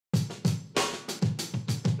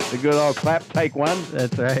The good old clap, take one.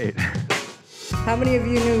 That's right. How many of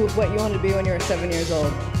you knew what you wanted to be when you were 7 years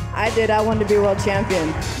old? I did. I wanted to be world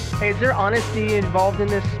champion. Hey, is there honesty involved in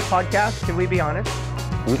this podcast? Can we be honest?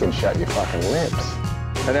 You can shut your fucking lips.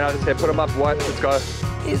 And then I'll just say, put them up, what? Let's go.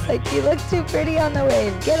 He's like, you look too pretty on the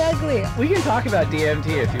wave. Get ugly. We can talk about DMT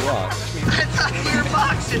if you want. I thought we were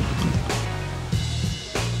boxing.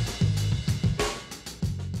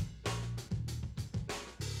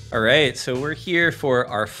 All right, so we're here for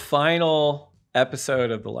our final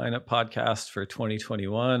episode of the Lineup Podcast for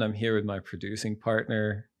 2021. I'm here with my producing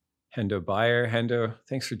partner, Hendo Bayer. Hendo,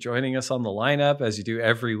 thanks for joining us on the lineup as you do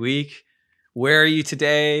every week. Where are you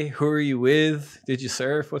today? Who are you with? Did you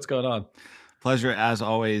surf? What's going on? Pleasure as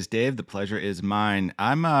always, Dave. The pleasure is mine.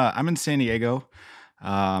 I'm in San Diego.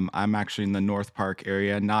 I'm actually in the North Park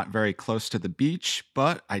area, not very close to the beach,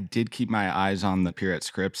 but I did keep my eyes on the pier at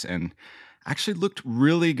Scripps and actually looked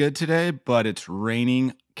really good today, but it's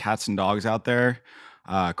raining cats and dogs out there.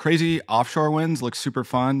 Crazy offshore winds look super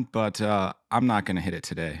fun, but I'm not going to hit it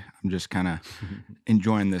today. I'm just kind of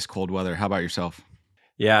enjoying this cold weather. How about yourself?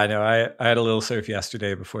 Yeah, I know. I had a little surf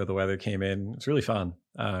yesterday before the weather came in. It's really fun.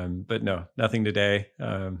 But no, nothing today.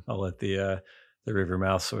 I'll let the river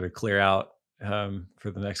mouth sort of clear out for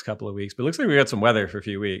the next couple of weeks. But it looks like we got some weather for a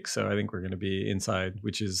few weeks. So I think we're going to be inside,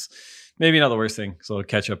 which is maybe not the worst thing. So I'll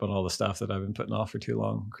catch up on all the stuff that I've been putting off for too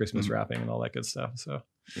long, Christmas wrapping and all that good stuff. So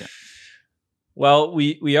yeah. Well,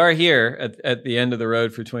 we are here at the end of the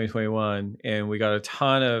road for 2021, and we got a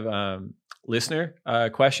ton of listener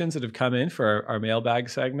questions that have come in for our mailbag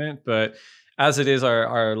segment. But as it is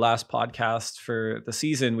our last podcast for the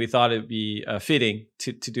season, we thought it'd be fitting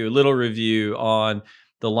to do a little review on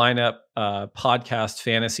the Lineup podcast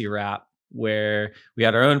fantasy wrap, where we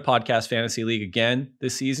had our own podcast fantasy league again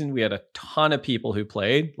this season. We had a ton of people who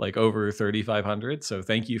played, like over 3,500. So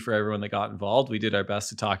thank you for everyone that got involved. We did our best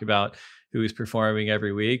to talk about who is performing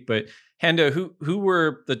every week. But Hendo, who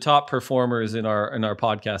were the top performers in our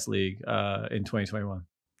podcast league in 2021?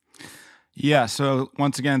 Yeah, so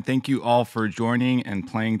once again, thank you all for joining and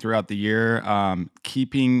playing throughout the year.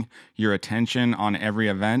 Keeping your attention on every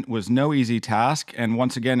event was no easy task. And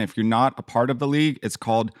once again, if you're not a part of the league, it's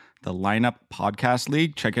called the Lineup Podcast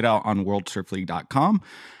League. Check it out on worldsurfleague.com.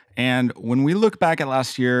 And when we look back at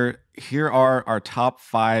last year, here are our top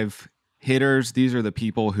 5 hitters. These are the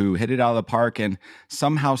people who hit it out of the park and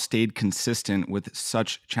somehow stayed consistent with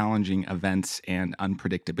such challenging events and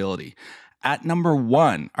unpredictability. At number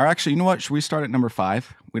 1, or actually, you know what? Should we start at number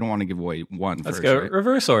 5? We don't want to give away one Let's first. go right?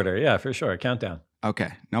 reverse order. Yeah, for sure. Countdown.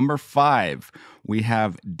 Okay. Number 5, we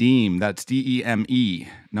have Deem. That's D-E-M-E.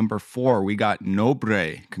 Number 4, we got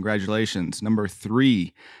Nobre. Congratulations. Number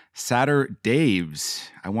 3, Satter Daves.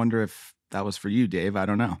 I wonder if that was for you, Dave. I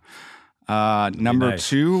don't know. Number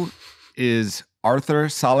 2 is Arthur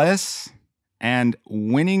Sales. And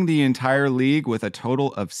winning the entire league with a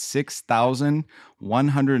total of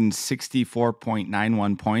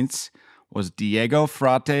 6,164.91 points was Diego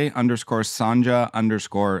Frate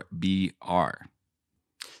 _Sanja_BR.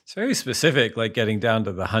 It's very specific, like getting down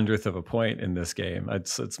to the 100th of a point in this game.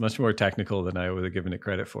 It's much more technical than I would have given it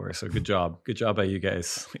credit for. So good job. Good job by you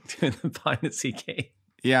guys doing the Piracy game.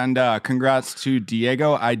 Yeah, and congrats to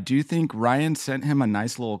Diego. I do think Ryan sent him a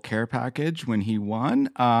nice little care package when he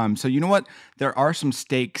won. So you know what? There are some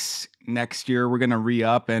stakes next year. We're going to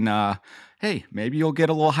re-up and, hey, maybe you'll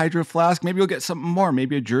get a little hydro flask. Maybe you'll get something more.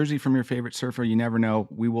 Maybe a jersey from your favorite surfer. You never know.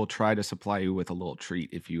 We will try to supply you with a little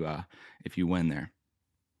treat if you win there.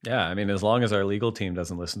 Yeah, I mean, as long as our legal team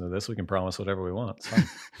doesn't listen to this, we can promise whatever we want. It's fine.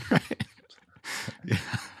 Right. Yeah,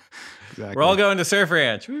 exactly. We're all going to Surf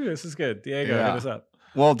Ranch. Woo, this is good. Diego, hit us up.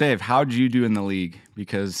 Well, Dave, how'd you do in the league?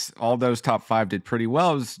 Because all those top 5 did pretty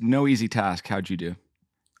well. It was no easy task. How'd you do?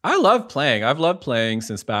 I love playing. I've loved playing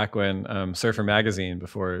since back when Surfer Magazine,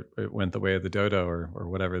 before it went the way of the dodo or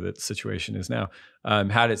whatever the situation is now,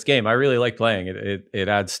 had its game. I really like playing. It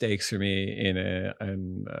adds stakes for me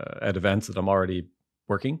at events that I'm already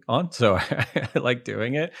working on. So I like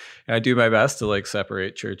doing it. And I do my best to like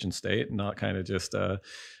separate church and state and not kind of just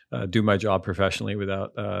do my job professionally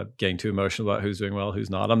without getting too emotional about who's doing well, who's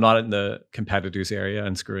not. I'm not in the competitors area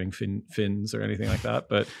and screwing fins or anything like that.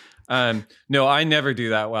 But no, I never do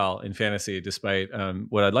that well in fantasy, despite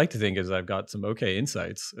what I'd like to think is I've got some okay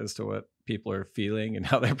insights as to what people are feeling and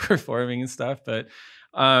how they're performing and stuff. But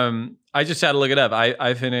I just had to look it up.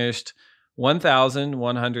 I finished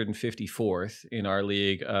 1,154th in our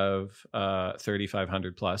league of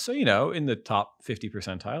 3,500 plus. So, you know, in the top 50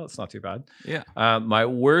 percentile, it's not too bad. Yeah. My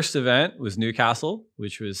worst event was Newcastle,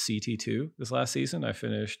 which was CT2 this last season. I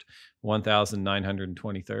finished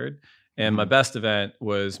 1,923rd. And my best event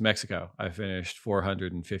was Mexico. I finished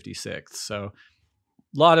 456th. So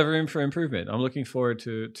a lot of room for improvement. I'm looking forward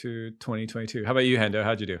to 2022. How about you, Hendo?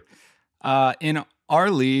 How'd you do? In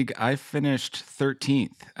our league, I finished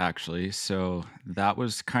 13th, actually. So that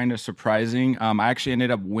was kind of surprising. I actually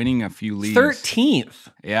ended up winning a few leagues. 13th?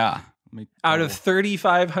 Yeah. Out of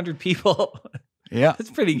 3,500 people? Yeah.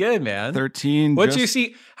 That's pretty good, man. 13. What's your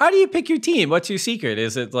how do you pick your team? What's your secret?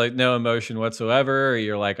 Is it like no emotion whatsoever? Or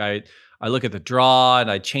you're like, I look at the draw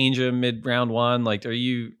and I change them mid round one. Like, do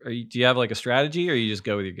you have like a strategy, or you just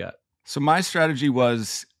go with your gut? So my strategy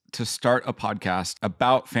was to start a podcast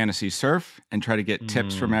about fantasy surf and try to get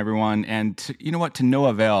tips from everyone. And to no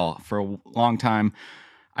avail. For a long time,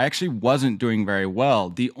 I actually wasn't doing very well.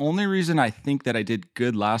 The only reason I think that I did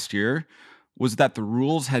good last year was that the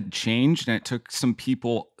rules had changed, and it took some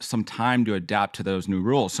people some time to adapt to those new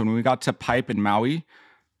rules. So when we got to pipe and Maui,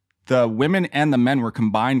 the women and the men were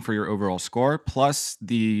combined for your overall score, plus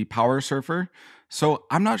the power surfer. So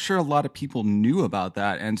I'm not sure a lot of people knew about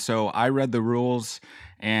that. And so I read the rules,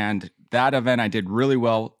 and that event I did really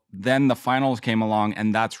well. Then the finals came along,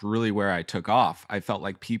 and that's really where I took off. I felt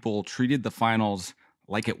like people treated the finals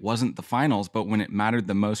like it wasn't the finals, but when it mattered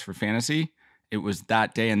the most for fantasy, it was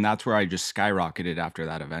that day. And that's where I just skyrocketed after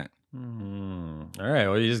that event. All right.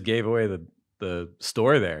 Well, you just gave away the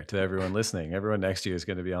store there to everyone listening. Everyone next year is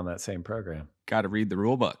going to be on that same program. Got to read the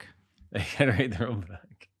rule book. They got to read the rule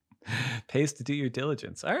book. Pays to do your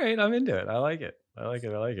diligence. All right. I'm into it. I like it.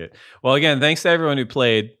 Well, again, thanks to everyone who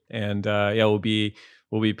played. And we'll be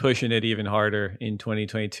pushing it even harder in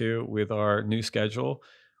 2022 with our new schedule,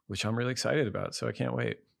 which I'm really excited about. So I can't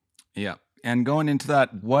wait. Yeah. And going into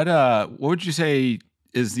that, what would you say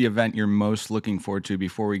is the event you're most looking forward to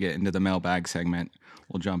before we get into the mailbag segment?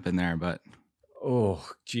 We'll jump in there, but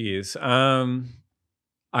geez. I'm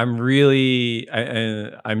really,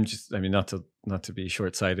 not to be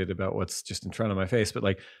short-sighted about what's just in front of my face, but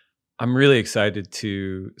like, I'm really excited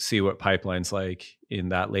to see what Pipeline's like in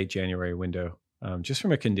that late January window, just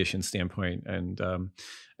from a condition standpoint. And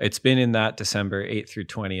it's been in that December 8th through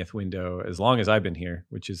 20th window as long as I've been here,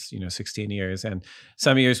 which is 16 years. And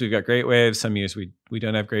some years we've got great waves, some years we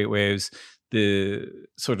don't have great waves. The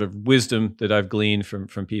sort of wisdom that I've gleaned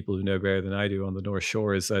from people who know better than I do on the North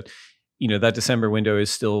Shore is that that December window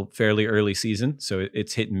is still fairly early season. So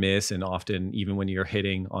it's hit and miss. And often, even when you're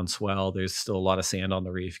hitting on swell, there's still a lot of sand on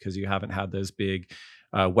the reef because you haven't had those big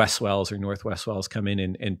west swells or northwest swells come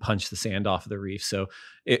in and punch the sand off of the reef. So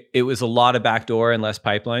it was a lot of backdoor and less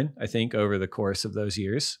pipeline, I think, over the course of those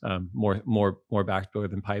years. More backdoor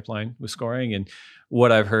than pipeline was scoring. And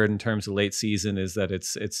what I've heard in terms of late season is that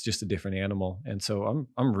it's just a different animal. And so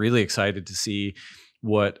I'm really excited to see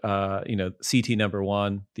what CT number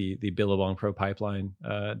one, the Billabong Pro Pipeline,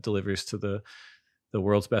 delivers to the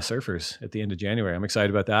world's best surfers at the end of January. I'm excited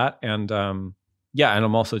about that, and and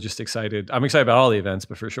I'm also just excited. I'm excited about all the events,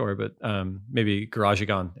 but for sure. But maybe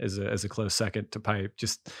Garageagon as a close second to Pipe.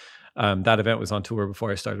 Just that event was on tour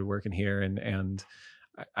before I started working here, and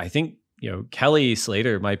I think Kelly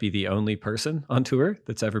Slater might be the only person on tour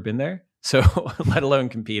that's ever been there. So let alone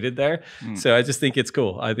competed there. So I just think it's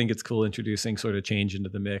cool. I think it's cool introducing sort of change into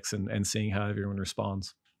the mix and seeing how everyone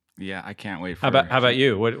responds. Yeah, I can't wait. How about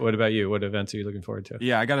you? What about you? What events are you looking forward to?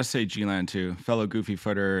 Yeah, I got to say G-Land too. Fellow goofy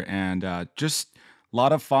footer, and just a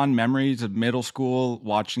lot of fond memories of middle school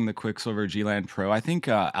watching the Quicksilver G-Land Pro. I think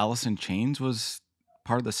Alice in Chains was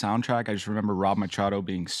part of the soundtrack. I just remember Rob Machado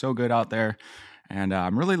being so good out there, and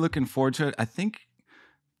I'm really looking forward to it. I think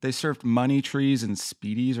they surfed Money Trees and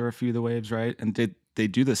Speedies or a few of the waves, right? And did they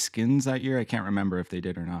do the skins that year? I can't remember if they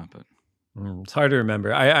did or not, but it's hard to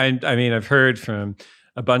remember. I mean, I've heard from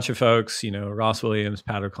a bunch of folks, Ross Williams,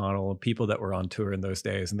 Pat O'Connell, people that were on tour in those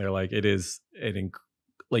days, and they're like,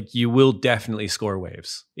 like you will definitely score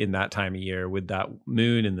waves in that time of year with that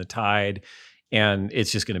moon and the tide, and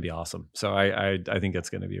it's just going to be awesome. So I think that's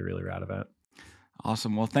going to be a really rad event.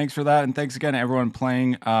 Awesome. Well, thanks for that. And thanks again to everyone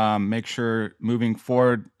playing. Make sure moving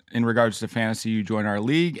forward in regards to fantasy, you join our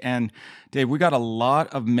league. And Dave, we got a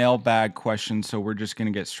lot of mailbag questions, so we're just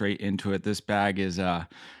going to get straight into it. This bag is,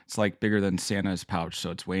 it's like bigger than Santa's pouch,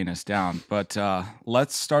 so it's weighing us down. But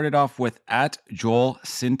let's start it off with @Joel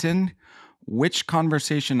Sinton. Which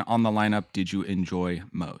conversation on the lineup did you enjoy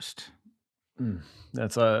most?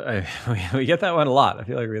 That's we get that one a lot. I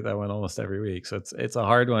feel like we get that one almost every week. So it's a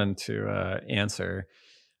hard one to answer,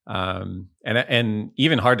 and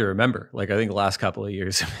even hard to remember. Like I think the last couple of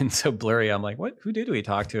years have been so blurry. I'm like, who did we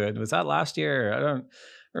talk to? And was that last year? I don't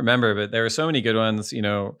remember, but there were so many good ones.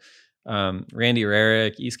 Randy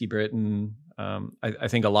Rarick, Easky Britton, I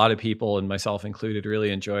think a lot of people, and myself included,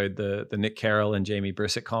 really enjoyed the Nick Carroll and Jamie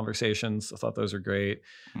Brissett conversations. I thought those were great.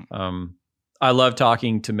 I love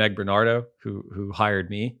talking to Meg Bernardo, who hired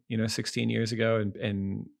me, 16 years ago,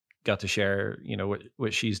 and got to share,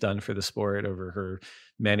 what she's done for the sport over her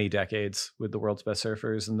many decades with the world's best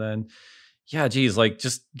surfers. And then, yeah, geez, like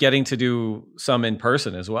just getting to do some in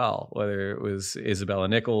person as well, whether it was Isabella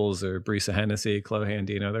Nichols or Brisa Hennessy, Chloe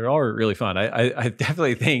Andino, they're all really fun. I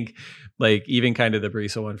definitely think, like, even kind of the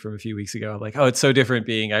Brisa one from a few weeks ago, I'm like, oh, it's so different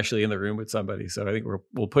being actually in the room with somebody. So I think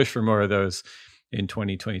we'll push for more of those in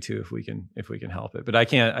 2022 if we can help it. But I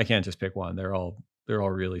can't just pick one. They're all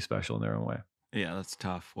really special in their own way. Yeah, that's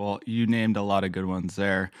tough. Well, you named a lot of good ones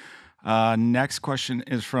there. Next question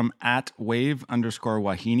is from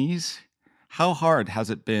 @wave_wahinis. How hard has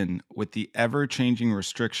it been with the ever-changing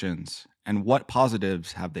restrictions, and what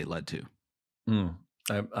positives have they led to?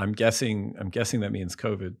 I'm guessing that means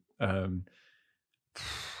COVID.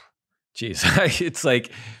 Geez, it's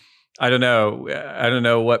like, I don't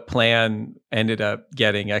know what plan ended up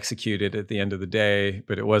getting executed at the end of the day,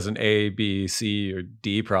 but it wasn't A, B, C, or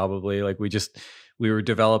D probably. Like we were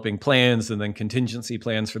developing plans, and then contingency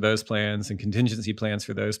plans for those plans, and contingency plans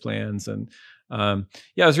for those plans, and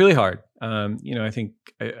yeah, it was really hard. I think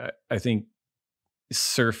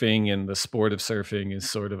surfing and the sport of surfing is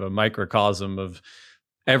sort of a microcosm of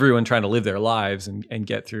everyone trying to live their lives and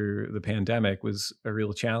get through the pandemic was a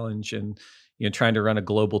real challenge. And trying to run a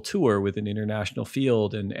global tour with an international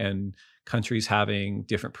field and countries having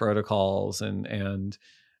different protocols and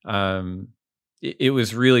it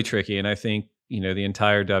was really tricky. And I think the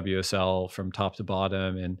entire WSL from top to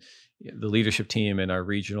bottom, and the leadership team and our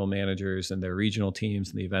regional managers and their regional teams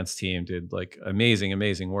and the events team did like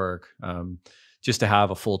amazing work just to have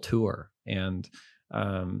a full tour. And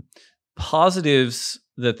positives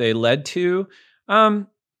that they led to,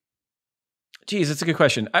 it's a good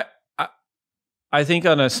question. I think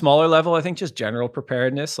on a smaller level, I think just general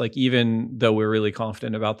preparedness, like even though we're really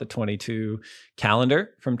confident about the 22 calendar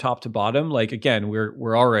from top to bottom, like again,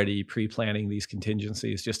 we're already pre-planning these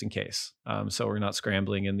contingencies just in case. So we're not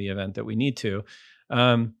scrambling in the event that we need to.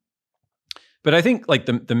 But I think like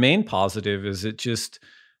the main positive is it just,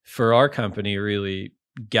 for our company, really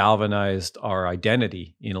galvanized our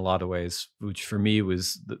identity in a lot of ways, which for me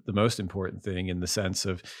was the most important thing, in the sense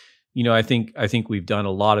of, I think we've done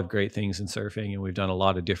a lot of great things in surfing, and we've done a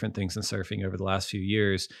lot of different things in surfing over the last few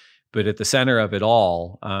years. But at the center of it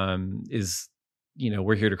all is,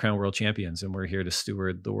 we're here to crown world champions, and we're here to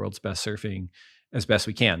steward the world's best surfing as best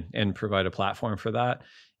we can and provide a platform for that.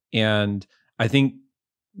 And I think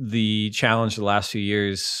the challenge the last few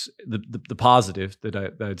years, the positive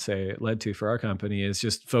that I'd say it led to for our company, is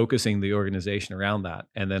just focusing the organization around that,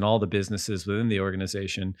 and then all the businesses within the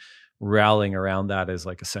organization rallying around that as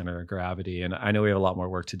like a center of gravity. And I know we have a lot more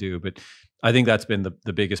work to do, but I think that's been the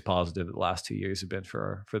biggest positive that the last 2 years have been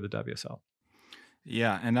for the WSL.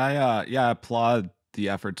 Yeah, and I applaud the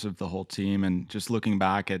efforts of the whole team, and just looking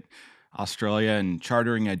back at Australia and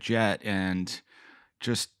chartering a jet and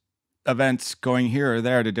just events going here or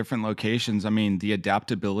there to different locations. I mean, the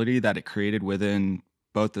adaptability that it created within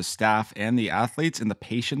both the staff and the athletes, and the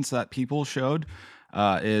patience that people showed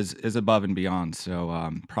is above and beyond.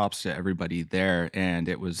 So props to everybody there. And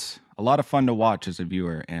it was a lot of fun to watch as a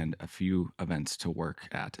viewer, and a few events to work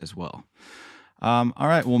at as well. All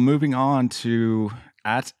right, well, moving on to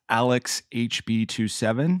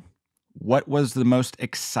 @AlexHB27. What was the most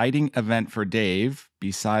exciting event for Dave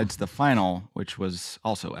besides the final, which was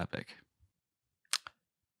also epic?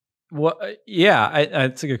 Well, yeah,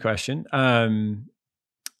 that's a good question.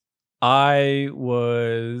 I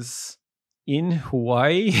was in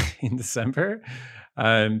Hawaii in December,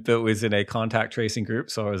 but was in a contact tracing group.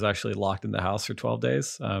 So I was actually locked in the house for 12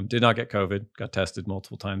 days. Did not get COVID, got tested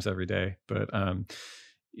multiple times every day, but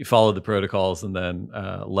you followed the protocols and then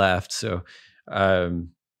left. So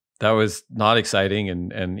that was not exciting.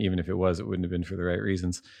 And even if it was, it wouldn't have been for the right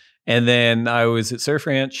reasons. And then I was at Surf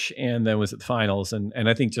Ranch, and then was at the finals. And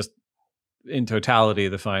I think just in totality,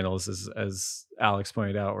 the finals, as Alex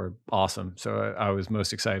pointed out, were awesome. So I was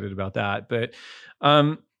most excited about that. But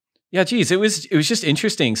yeah, geez, it was just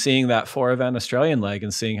interesting seeing that 4-event Australian leg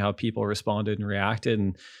and seeing how people responded and reacted.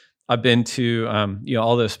 And I've been to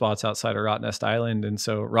all those spots outside of Rottnest Island, and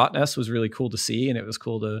so Rottnest was really cool to see, and it was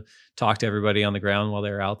cool to talk to everybody on the ground while they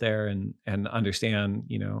were out there and understand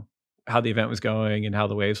how the event was going and how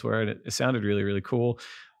the waves were, and it sounded really, really cool.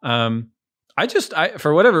 I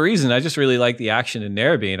for whatever reason, I just really liked the action in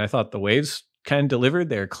Narrabeen. I thought the waves kind of delivered.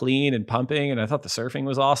 They're clean and pumping, and I thought the surfing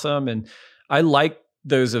was awesome. And I like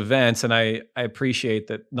those events, and I appreciate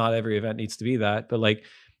that not every event needs to be that, but like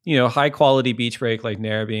high quality beach break like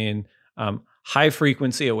Narrabeen, high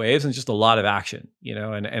frequency of waves and just a lot of action,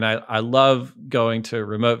 and I love going to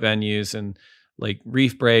remote venues and like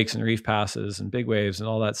reef breaks and reef passes and big waves and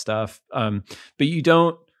all that stuff. But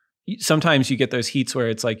sometimes you get those heats where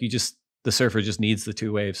it's like the surfer just needs the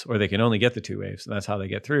two waves, or they can only get the two waves, and that's how they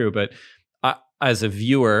get through. But as a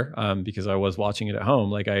viewer, because I was watching it at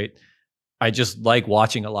home, like I just like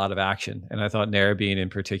watching a lot of action, and I thought Narrabeen in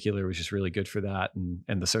particular was just really good for that, and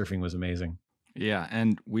the surfing was amazing. Yeah,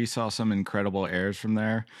 and we saw some incredible airs from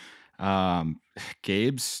there.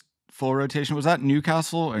 Gabe's full rotation, was that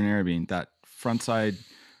Newcastle or Narrabeen? That front side.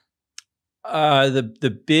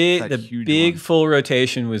 The big full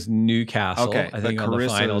rotation was Newcastle. Okay, I think on the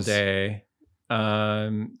final day.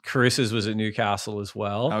 Carissa's was at Newcastle as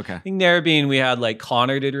well. Okay, I think Narrabeen we had like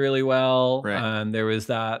Connor did really well. Right. There was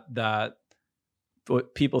that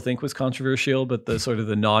what people think was controversial, but the sort of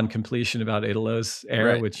the non-completion about Idolo's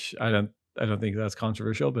era, Right. which I don't think that's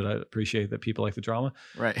controversial, but I appreciate that people like the drama.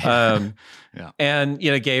 Right. Yeah. And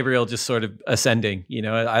Gabriel just sort of ascending.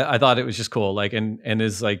 I thought it was just cool. Like and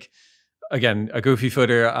is like, again, a goofy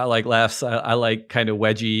footer. I like lefts. I like kind of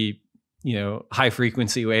wedgy, high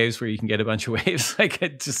frequency waves where you can get a bunch of waves. Like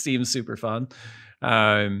it just seems super fun.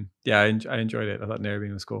 I enjoyed it. I thought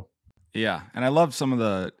Narrabeen was cool. Yeah, and I love some of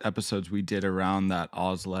the episodes we did around that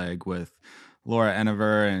Oz leg with Laura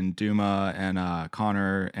Enever and Duma and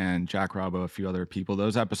Connor and Jack Robbo, a few other people.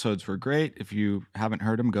 Those episodes were great. If you haven't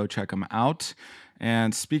heard them, go check them out.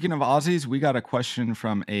 And speaking of Aussies, we got a question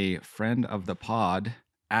from a friend of the pod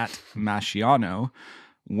at Masciano.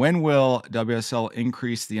 When will WSL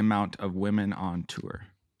increase the amount of women on tour?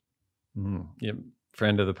 Yep.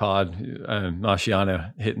 Friend of the pod,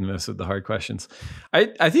 Masciano, hitting us with the hard questions.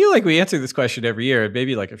 I feel like we answer this question every year,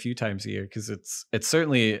 maybe like a few times a year, because it's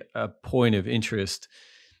certainly a point of interest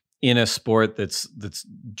in a sport that's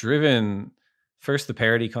driven first the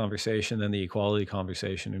parity conversation, then the equality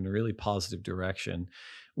conversation in a really positive direction.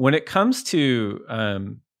 When it comes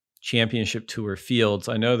to championship tour fields,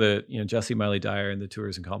 I know that Jesse Miley Dyer and the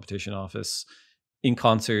Tours and Competition Office, in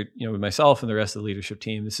concert, with myself and the rest of the leadership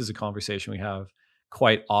team, this is a conversation we have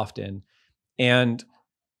quite often. And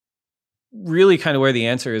really kind of where the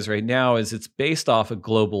answer is right now is it's based off of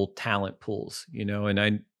global talent pools, and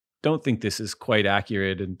I don't think this is quite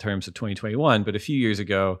accurate in terms of 2021, but a few years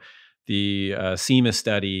ago, the SEMA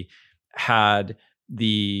study had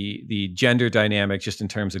the gender dynamic just in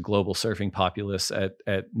terms of global surfing populace at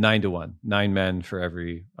 9-1, 9 men for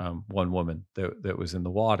every 1 woman that was in the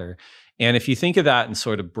water. And if you think of that in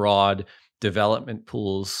sort of broad development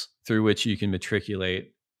pools through which you can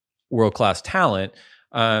matriculate world-class talent,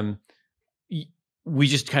 we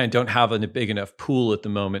just kind of don't have a big enough pool at the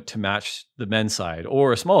moment to match the men's side,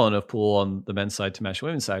 or a small enough pool on the men's side to match the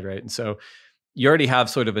women's side, right? And so you already have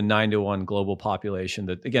sort of a 9-1 global population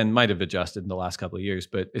that, again, might have adjusted in the last couple of years,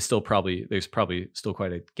 but it's still there's probably still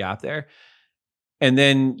quite a gap there. And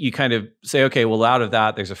then you kind of say, okay, well, out of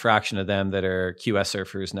that, there's a fraction of them that are QS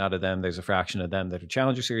surfers, and out of them, there's a fraction of them that are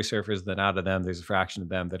Challenger Series surfers. Then out of them, there's a fraction of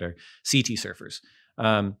them that are CT surfers.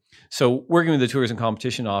 So working with the Tours and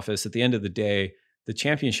Competition Office, at the end of the day, the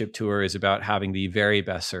championship tour is about having the very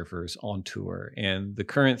best surfers on tour. And the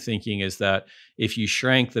current thinking is that if you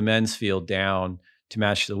shrank the men's field down to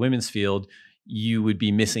match the women's field, you would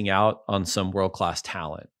be missing out on some world-class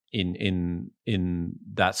talent in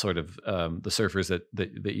that sort of the surfers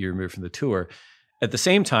that you remove from the tour. At the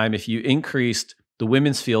same time, if you increased the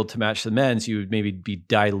women's field to match the men's, you would maybe be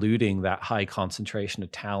diluting that high concentration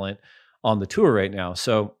of talent on the tour right now.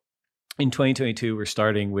 So in 2022, we're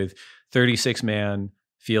starting with 36-man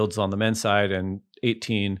fields on the men's side and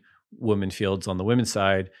 18 women fields on the women's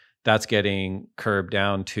side. That's getting curbed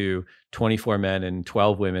down to 24 men and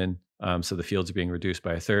 12 women. So the fields are being reduced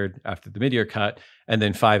by a third after the mid-year cut, and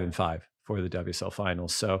then 5 and 5 for the WSL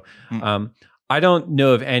finals. So I don't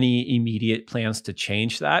know of any immediate plans to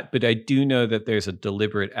change that, but I do know that there's a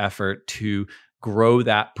deliberate effort to grow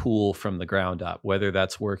that pool from the ground up, whether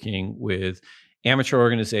that's working with amateur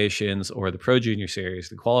organizations or the Pro Junior Series,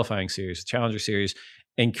 the qualifying series, the Challenger Series,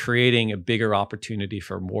 and creating a bigger opportunity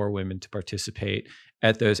for more women to participate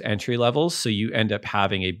at those entry levels. So you end up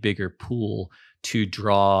having a bigger pool to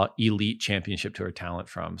draw elite championship tour talent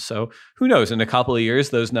from. So who knows, in a couple of years,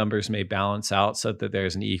 those numbers may balance out so that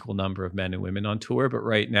there's an equal number of men and women on tour. But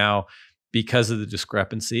right now, because of the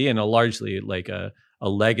discrepancy and a largely like a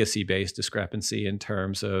legacy-based discrepancy in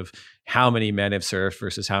terms of how many men have surfed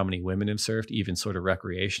versus how many women have surfed, even sort of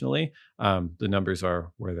recreationally, the numbers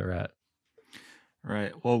are where they're at.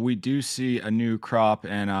 Right. Well, we do see a new crop,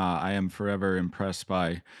 and I am forever impressed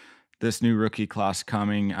by this new rookie class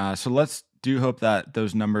coming. So let's do hope that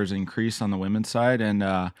those numbers increase on the women's side,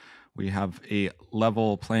 and we have a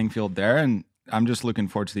level playing field there. And I'm just looking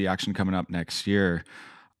forward to the action coming up next year.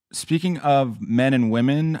 Speaking of men and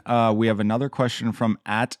women, we have another question from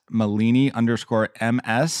 @Malini_MS.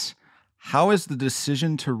 How is the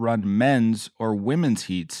decision to run men's or women's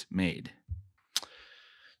heats made?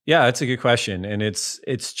 Yeah, that's a good question. And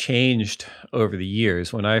it's changed over the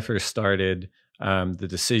years. When I first started, the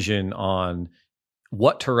decision on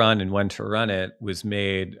what to run and when to run it was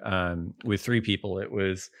made with three people. It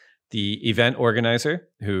was the event organizer,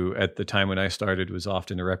 who at the time when I started was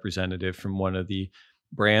often a representative from one of the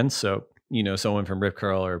brands. So, someone from Rip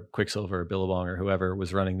Curl or Quicksilver or Billabong or whoever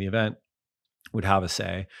was running the event would have a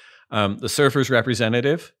say. The surfers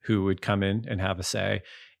representative, who would come in and have a say,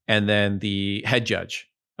 and then the head judge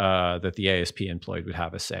that the ASP employed would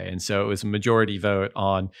have a say. And so it was a majority vote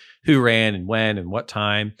on who ran and when and what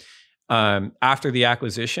time. After the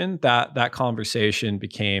acquisition, that conversation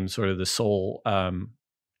became sort of the sole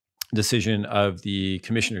decision of the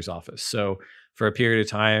commissioner's office. So for a period of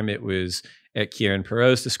time, it was at Kieran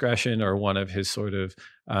Perot's discretion or one of his sort of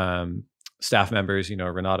staff members,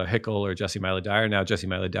 Renato Hickel or Jessie Miley-Dyer. Now Jessie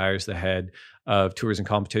Miley-Dyer is the head of tours and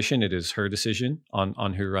competition. It is her decision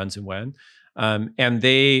on who runs and when. And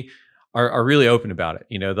they are really open about it.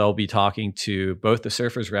 They'll be talking to both the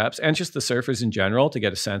surfers reps and just the surfers in general to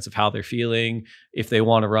get a sense of how they're feeling, if they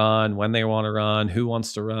want to run, when they want to run, who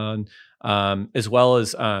wants to run, as well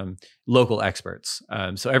as local experts.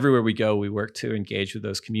 So everywhere we go, we work to engage with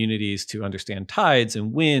those communities to understand tides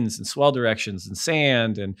and winds and swell directions and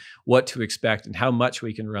sand and what to expect and how much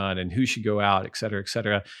we can run and who should go out, et cetera, et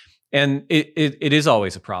cetera. And it is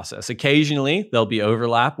always a process. Occasionally, there'll be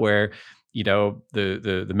overlap where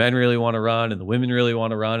the men really want to run and the women really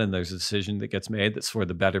want to run. And there's a decision that gets made that's for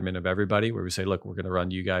the betterment of everybody, where we say, look, we're going to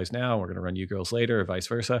run you guys now, we're going to run you girls later, or vice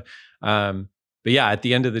versa. But yeah, at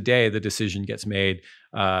the end of the day, the decision gets made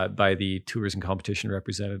by the tours and competition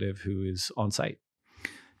representative who is on site.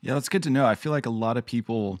 Yeah, that's good to know. I feel like a lot of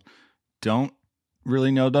people don't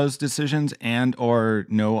really know those decisions and or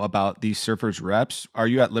know about these surfers reps. Are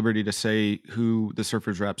you at liberty to say who the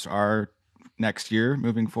surfers reps are next year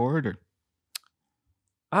moving forward? Or?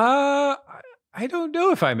 I don't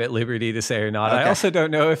know if I'm at liberty to say or not. Okay. I also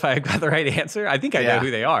don't know if I got the right answer. I think I know who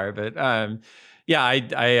they are, but yeah,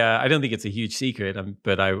 I don't think it's a huge secret.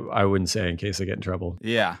 But I wouldn't say in case I get in trouble.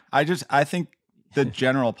 Yeah, I think the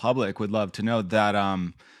general public would love to know that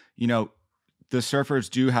the surfers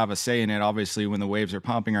do have a say in it, obviously, when the waves are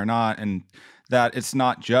pumping or not, and that it's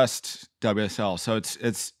not just WSL. So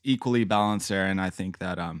it's equally balanced there, and I think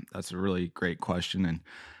that that's a really great question, and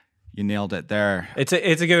you nailed it there. It's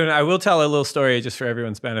a good one. I will tell a little story just for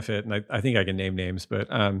everyone's benefit, and I think I can name names, but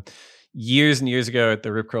years and years ago at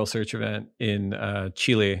the Rip Curl Search event in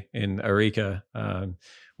Chile, in Arica,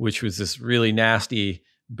 which was this really nasty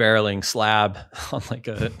barreling slab on like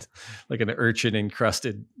an urchin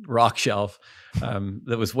encrusted rock shelf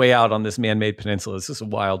that was way out on this man-made peninsula. It's just a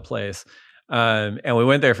wild place. And we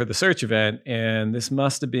went there for the search event, and this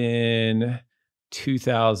must have been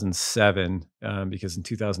 2007, because in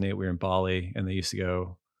 2008 we were in Bali and they used to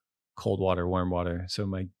go cold water, warm water. So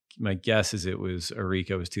my guess is it was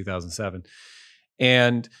Arica, was 2007.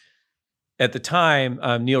 And at the time,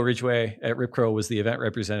 Neil Ridgway at Rip Curl was the event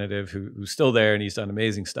representative who's still there, and he's done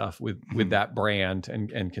amazing stuff with that brand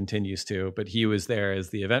and continues to. But he was there as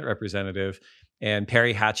the event representative, and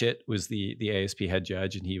Perry Hatchett was the ASP head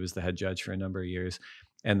judge, and he was the head judge for a number of years.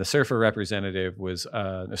 And the surfer representative was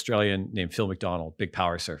an Australian named Phil McDonald, big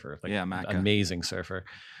power surfer, amazing surfer.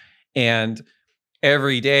 And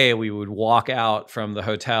every day we would walk out from the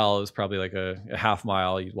hotel. It was probably like a half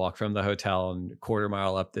mile. You'd walk from the hotel and a quarter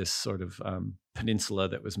mile up this sort of peninsula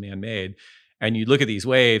that was man-made. And you'd look at these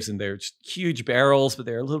waves, and they're just huge barrels, but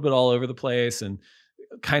they're a little bit all over the place. And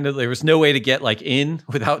kind of, there was no way to get like in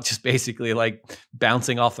without just basically like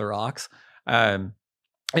bouncing off the rocks.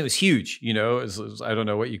 It was huge, it was, I don't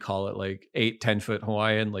know what you call it, like 8-10 foot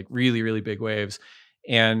Hawaiian, like really, really big waves.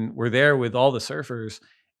 And we're there with all the surfers,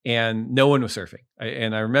 and no one was surfing.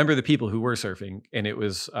 And I remember the people who were surfing, and it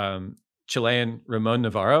was Chilean Ramon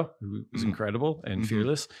Navarro, who was incredible and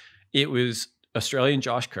fearless. It was Australian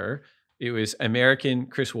Josh Kerr. It was American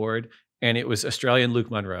Chris Ward, and it was Australian Luke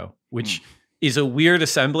Munro, which is a weird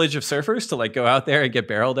assemblage of surfers to like go out there and get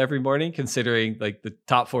barreled every morning, considering like the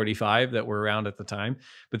top 45 that were around at the time.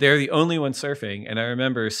 But they're the only ones surfing. And I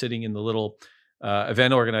remember sitting in the little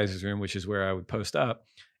event organizer's room, which is where I would post up,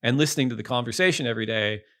 and listening to the conversation every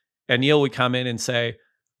day. And Neil would come in and say,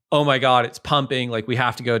 "Oh my God, it's pumping. Like we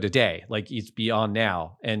have to go today. Like it's beyond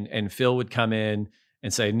now." And Phil would come in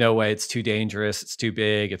and say, no way, it's too dangerous, it's too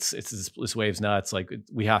big, it's this wave's nuts, like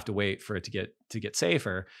we have to wait for it to get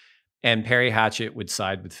safer. And Perry Hatchett would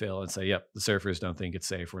side with Phil and say, yep, the surfers don't think it's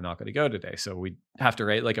safe, we're not going to go today. So we'd have to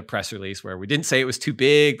write like a press release where we didn't say it was too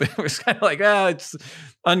big, but it was kind of like, it's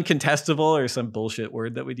uncontestable, or some bullshit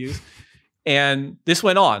word that we'd use. And this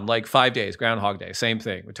went on like 5 days, Groundhog Day, same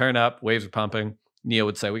thing. We turn up, waves are pumping. Neil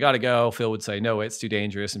would say, we got to go. Phil would say, no, it's too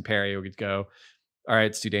dangerous. And Perry would go, all right,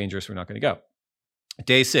 it's too dangerous, we're not going to go.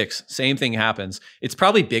 Day 6, same thing happens. It's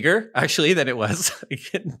probably bigger actually than it was.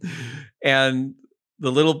 And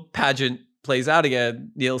the little pageant plays out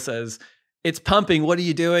again. Neil says, it's pumping. What are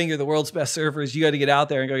you doing? You're the world's best surfers. You got to get out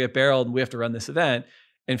there and go get barreled, and we have to run this event.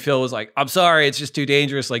 And Phil was like, I'm sorry, it's just too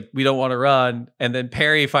dangerous. Like, we don't want to run. And then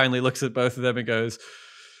Perry finally looks at both of them and goes,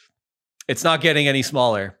 it's not getting any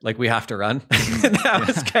smaller. Like, we have to run. And that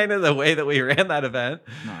was kind of the way that we ran that event.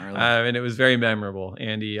 Not really. And it was very memorable.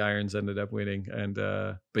 Andy Irons ended up winning. And,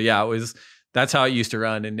 but yeah, that's how it used to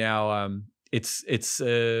run. And now, it's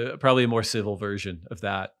probably a more civil version of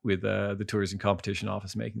that, with the Tours and Competition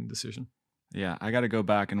Office making the decision. Yeah, I got to go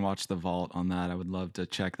back and watch the vault on that. I would love to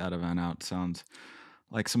check that event out. Sounds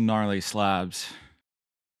like some gnarly slabs.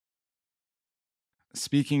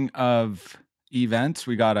 Speaking of events,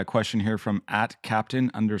 we got a question here from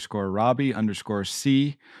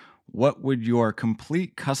 @Captain_Robbie_C. What would your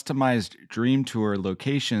complete customized dream tour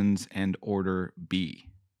locations and order be?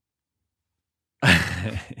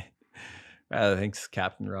 Thanks,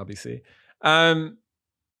 Captain Robbie C.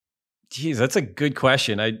 Geez, that's a good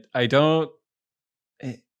question. I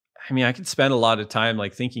mean, I could spend a lot of time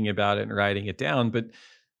like thinking about it and writing it down, but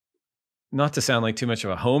not to sound like too much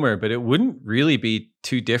of a homer, but it wouldn't really be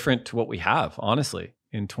too different to what we have, honestly,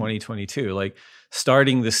 in 2022. Like,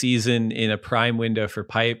 starting the season in a prime window for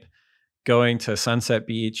pipe, going to Sunset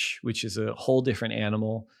Beach, which is a whole different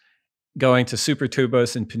animal, going to Super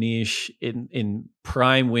Tubos and Peniche in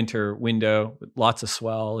prime winter window with lots of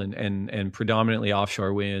swell and predominantly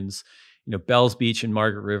offshore winds. You know, Bell's Beach and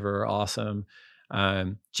Margaret River are awesome.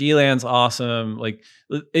 G-Land's awesome. Like,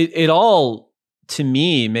 it all, to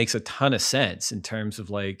me, makes a ton of sense in terms of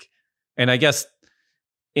like, and I guess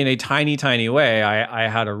in a tiny, tiny way, I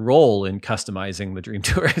had a role in customizing the Dream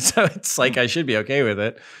Tour. So it's like, I should be okay with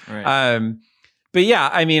it. Right. But yeah,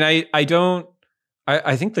 I mean, I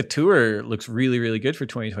think the tour looks really, really good for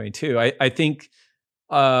 2022. I think,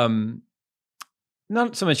 not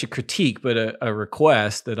so much a critique, but a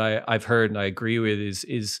request that I've heard and I agree with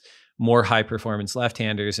is more high performance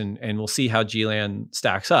left-handers, and we'll see how G-Land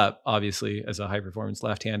stacks up, obviously, as a high performance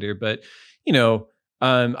left-hander. But you know,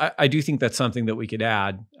 I do think that's something that we could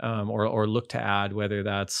add, or look to add, whether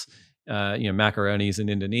that's macaronis in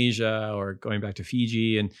Indonesia or going back to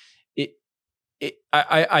Fiji. And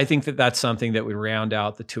I think that's something that would round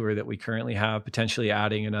out the tour that we currently have, potentially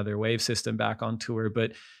adding another wave system back on tour.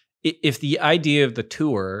 But if the idea of the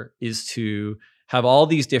tour is to have all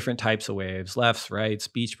these different types of waves, lefts, rights,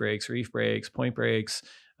 beach breaks, reef breaks, point breaks,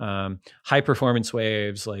 high performance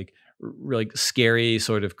waves, like really scary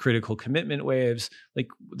sort of critical commitment waves, like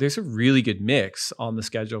there's a really good mix on the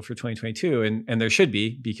schedule for 2022. And there should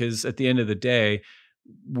be, because at the end of the day,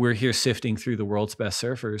 we're here sifting through the world's best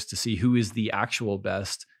surfers to see who is the actual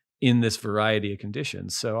best in this variety of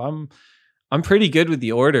conditions. So I'm pretty good with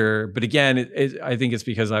the order, but again, I think it's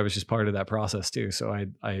because I was just part of that process too. So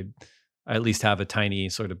I at least have a tiny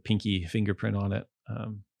sort of pinky fingerprint on it,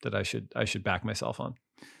 that I should back myself on.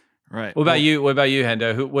 Right. What about you? What about you,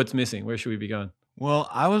 Hendo? What's missing? Where should we be going? Well,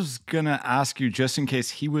 I was gonna ask you, just in case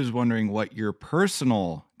he was wondering what your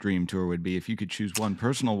personal dream tour would be, if you could choose one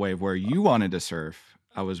personal wave where you wanted to surf.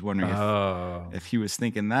 I was wondering if he was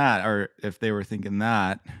thinking that, or if they were thinking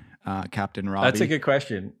that, Captain Robbie. That's a good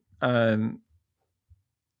question.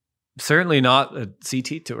 Certainly not a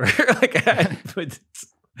CT tour.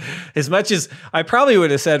 As much as I probably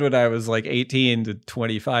would have said when I was like 18 to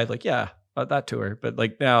 25, like, yeah, that tour. But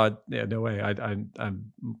like now, yeah, no way.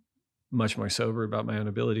 I'm much more sober about my own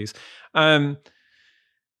abilities.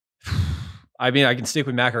 I mean, I can stick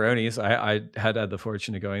with macaronis. I had the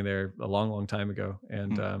fortune of going there a long, long time ago.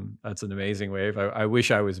 And that's an amazing wave. I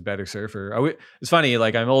wish I was a better surfer. It's funny,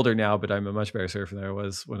 like I'm older now, but I'm a much better surfer than I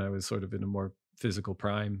was when I was sort of in a more physical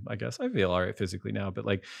prime, I guess. I feel all right physically now, but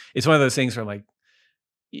like, it's one of those things where I'm like,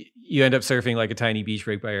 you end up surfing like a tiny beach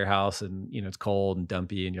break by your house, and you know, it's cold and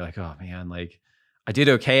dumpy, and you're like, oh man, like I did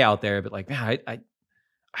okay out there, but like, man, I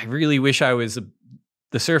really wish I was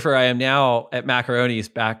the surfer I am now at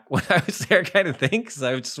Macaronis back when I was there, kind of thing. Cause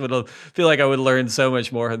I just feel like I would learn so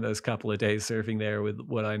much more in those couple of days surfing there with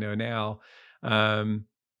what I know now. And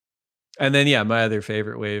then, yeah, my other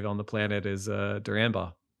favorite wave on the planet is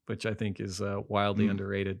Duranbah. which I think is wildly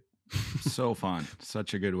underrated. So fun.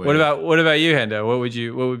 Such a good wave. What about you, Hendo? What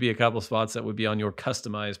would be a couple spots that would be on your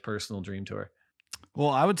customized personal dream tour? Well,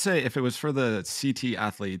 I would say if it was for the CT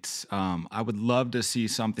athletes, I would love to see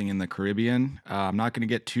something in the Caribbean. I'm not going to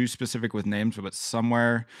get too specific with names, but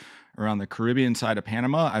somewhere around the Caribbean side of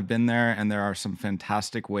Panama. I've been there, and there are some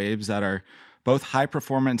fantastic waves that are both high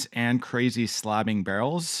performance and crazy slabbing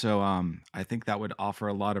barrels. So I think that would offer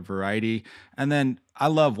a lot of variety. And then I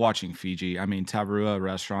love watching Fiji. I mean, Tavarua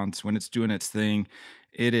restaurants, when it's doing its thing,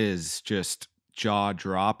 it is just jaw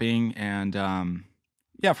dropping. And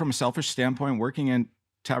yeah, from a selfish standpoint, working in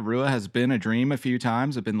Tavarua has been a dream a few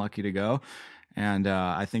times. I've been lucky to go. And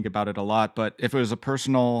I think about it a lot. But if it was a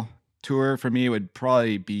personal tour for me, it would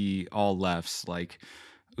probably be all lefts like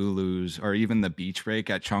Ulus or even the beach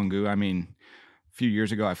break at Canggu. I mean, a few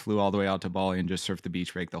years ago, I flew all the way out to Bali and just surfed the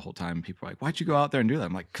beach break the whole time. People are like, why'd you go out there and do that?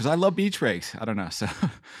 I'm like, because I love beach breaks. I don't know. So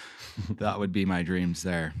that would be my dreams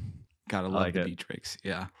there. Gotta love the beach breaks.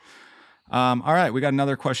 Yeah. All right. We got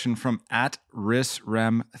another question from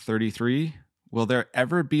 @RisRem33. Will there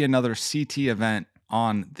ever be another CT event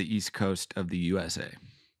on the East Coast of the USA?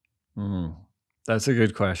 That's a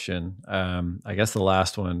good question. I guess the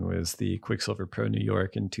last one was the Quicksilver Pro New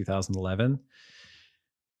York in 2011.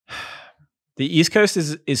 The East Coast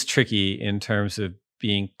is tricky in terms of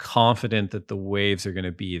being confident that the waves are going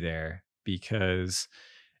to be there, because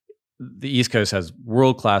the East Coast has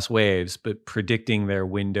world-class waves, but predicting their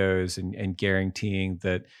windows and guaranteeing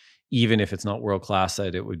that even if it's not world-class,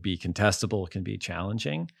 that it would be contestable can be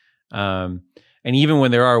challenging. And even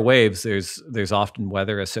when there are waves, there's often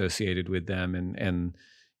weather associated with them. And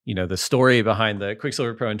you know, the story behind the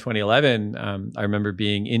Quicksilver Pro in 2011, I remember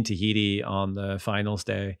being in Tahiti on the finals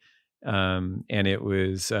day. And it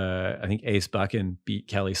was, I think Ace Buchan beat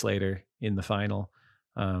Kelly Slater in the final.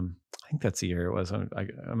 I think that's the year it was. I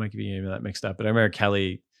might be getting that mixed up, but I remember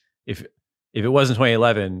Kelly, if it wasn't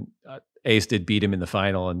 2011, Ace did beat him in the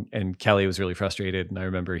final, and Kelly was really frustrated. And I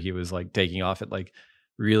remember he was like taking off at like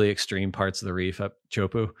really extreme parts of the reef up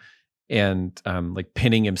Chopu, and like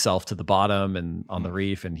pinning himself to the bottom and on the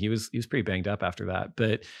reef. And he was pretty banged up after that.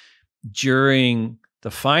 But during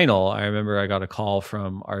the final, I remember I got a call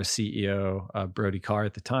from our CEO, Brody Carr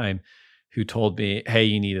at the time, who told me, hey,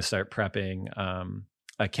 you need to start prepping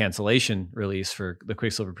a cancellation release for the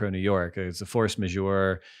Quicksilver Pro New York. It's a force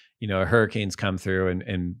majeure, you know, hurricanes come through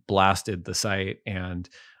and blasted the site, and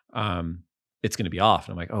it's going to be off.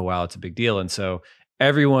 And I'm like, oh, wow, it's a big deal. And so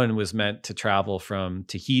everyone was meant to travel from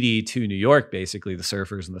Tahiti to New York, basically the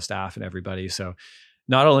surfers and the staff and everybody. So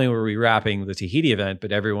not only were we wrapping the Tahiti event,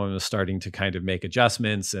 but everyone was starting to kind of make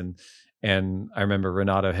adjustments. And I remember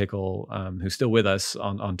Renato Hickel, who's still with us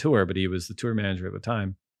on tour, but he was the tour manager at the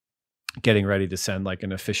time, getting ready to send like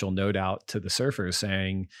an official note out to the surfers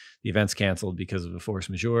saying the event's canceled because of a force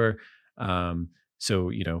majeure. So,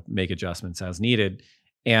 you know, make adjustments as needed.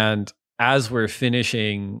 And as we're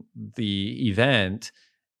finishing the event,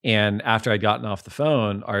 and after I'd gotten off the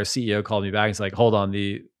phone, our CEO called me back and he's like, hold on,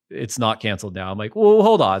 it's not canceled now. I'm like, well,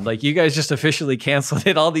 hold on. Like, you guys just officially canceled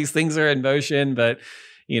it. All these things are in motion, but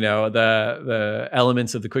you know, the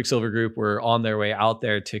elements of the Quicksilver group were on their way out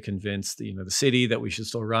there to convince the city that we should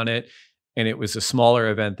still run it. And it was a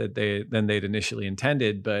smaller event than they'd initially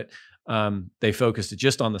intended, but they focused it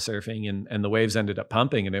just on the surfing, and the waves ended up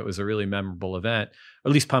pumping, and it was a really memorable event, or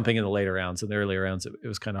at least pumping in the later rounds. In the earlier rounds, it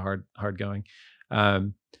was kind of hard going.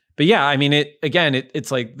 But yeah, I mean,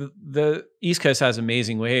 it's like the East Coast has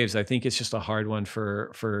amazing waves. I think it's just a hard one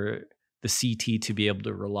for the CT to be able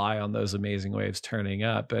to rely on those amazing waves turning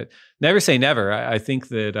up. But never say never. I think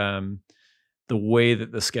that the way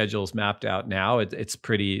that the schedule is mapped out now, it's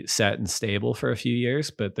pretty set and stable for a few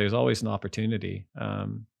years. But there's always an opportunity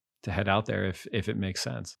to head out there if it makes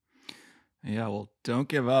sense. Yeah, well, don't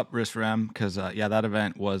give up, RisRem, because that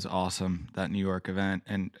event was awesome, that New York event.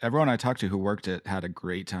 And everyone I talked to who worked it had a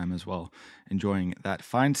great time as well, enjoying that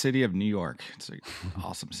fine city of New York. It's an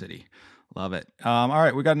awesome city. Love it. All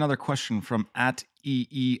right, we got another question from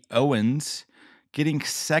 @EE Owens. Getting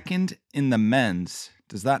second in the men's,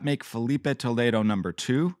 does that make Felipe Toledo number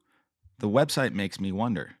 2? The website makes me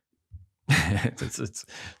wonder. It's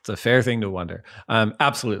a fair thing to wonder.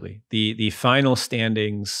 Absolutely. The final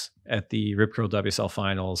standings at the Rip Curl WSL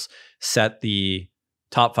finals set the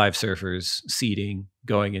top 5 surfers seeding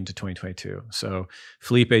going into 2022. So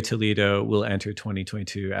Felipe Toledo will enter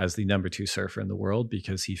 2022 as the number 2 surfer in the world,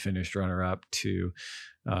 because he finished runner-up to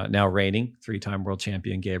now reigning 3-time world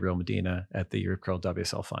champion Gabriel Medina at the Rip Curl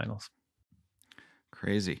WSL finals.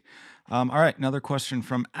 Crazy. All right, another question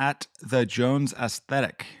from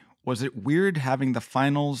 @TheJonesAesthetic. Was it weird having the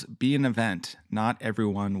finals be an event not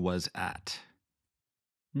everyone was at?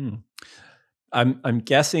 I'm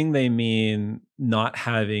guessing they mean not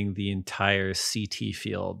having the entire CT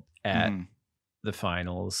field at the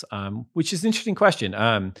finals, which is an interesting question.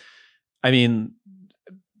 I mean,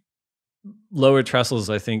 lower trestles,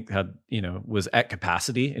 I think, had was at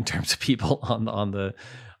capacity in terms of people on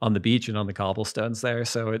the beach and on the cobblestones there.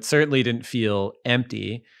 So it certainly didn't feel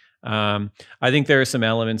empty. I think there are some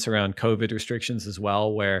elements around COVID restrictions as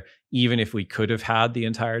well, where even if we could have had the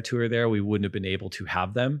entire tour there, we wouldn't have been able to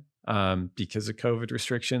have them because of COVID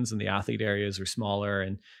restrictions, and the athlete areas are smaller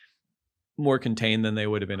and more contained than they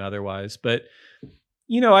would have been otherwise. But,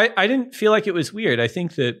 I didn't feel like it was weird. I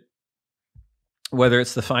think that whether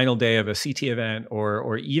it's the final day of a CT event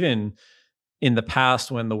or even in the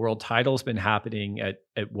past when the world title's been happening at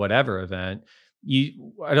whatever event,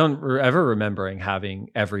 I don't ever remembering having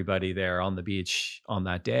everybody there on the beach on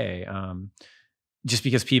that day, just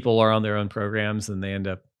because people are on their own programs and they end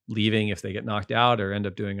up leaving if they get knocked out or end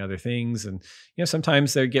up doing other things. And,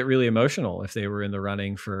 sometimes they get really emotional if they were in the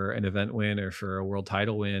running for an event win or for a world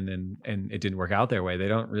title win and it didn't work out their way. They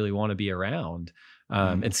don't really want to be around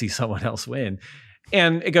and see someone else win.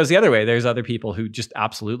 And it goes the other way. There's other people who just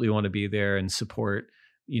absolutely want to be there and support,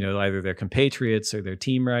 either their compatriots or their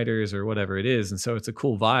team riders or whatever it is. And so it's a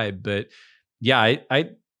cool vibe. But yeah, I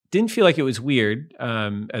didn't feel like it was weird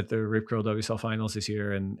at the Rip Curl WSL finals this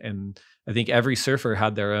year. And I think every surfer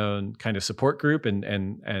had their own kind of support group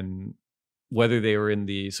and whether they were in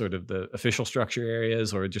the sort of the official structure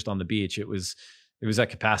areas or just on the beach, it was at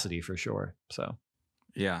capacity for sure. So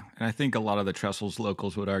yeah. And I think a lot of the Trestles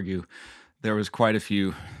locals would argue there was quite a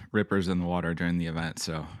few rippers in the water during the event.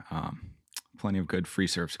 So plenty of good free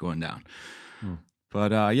surfs going down.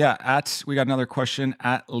 But we got another question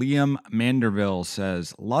at Liam Manderville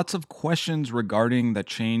says, lots of questions regarding the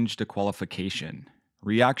change to qualification,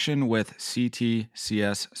 reaction with CT,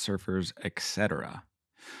 CS surfers, etc.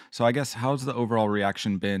 So I guess how's the overall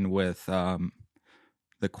reaction been with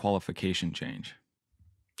the qualification change?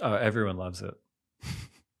 Oh, everyone loves it.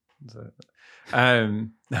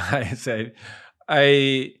 I say,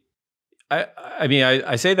 I mean,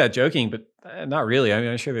 I say that joking, but not really. I mean,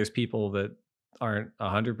 I'm sure there's people that aren't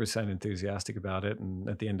 100% enthusiastic about it. And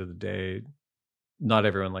at the end of the day, not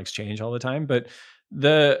everyone likes change all the time. But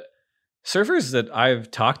the surfers that I've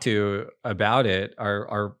talked to about it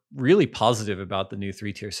are really positive about the new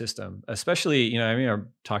 3-tier system, especially, I'm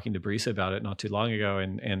talking to Brisa about it not too long ago.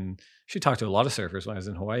 And she talked to a lot of surfers when I was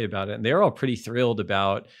in Hawaii about it. And they were all pretty thrilled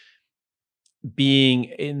about being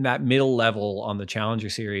in that middle level on the Challenger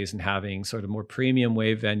Series and having sort of more premium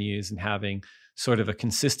wave venues and having sort of a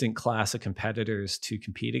consistent class of competitors to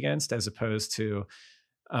compete against, as opposed to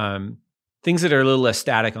things that are a little less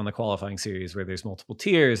static on the qualifying series where there's multiple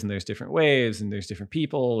tiers and there's different waves and there's different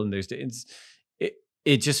people and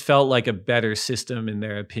it just felt like a better system in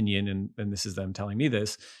their opinion. And this is them telling me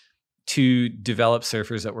this, to develop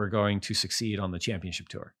surfers that were going to succeed on the championship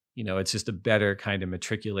tour. It's just a better kind of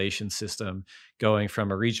matriculation system going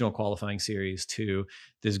from a regional qualifying series to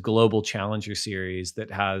this global Challenger Series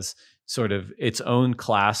that has sort of its own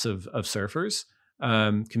class of surfers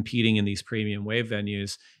competing in these premium wave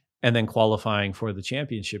venues and then qualifying for the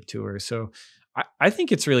championship tour. So I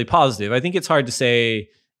think it's really positive. I think it's hard to say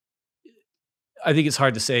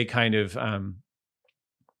kind of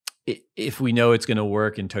if we know it's going to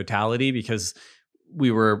work in totality, because we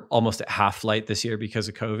were almost at half flight this year because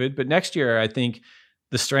of COVID. But next year, I think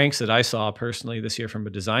the strengths that I saw personally this year from a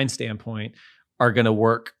design standpoint are going to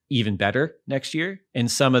work even better next year. And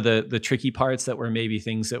some of the tricky parts that were maybe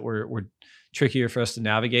things that were trickier for us to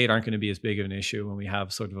navigate aren't going to be as big of an issue when we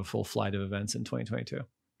have sort of a full flight of events in 2022.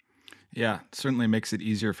 Yeah, it certainly makes it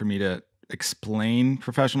easier for me to explain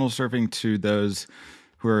professional surfing to those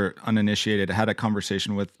who are uninitiated. I had a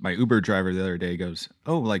conversation with my Uber driver the other day. He goes,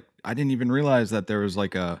 I didn't even realize that there was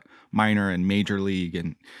like a minor and major league.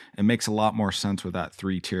 And it makes a lot more sense with that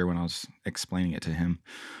 3-tier when I was explaining it to him.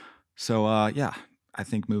 So I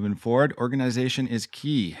think moving forward, organization is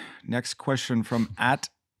key. Next question from at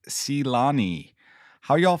Silani.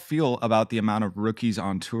 How y'all feel about the amount of rookies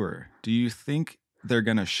on tour? Do you think they're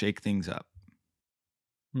going to shake things up?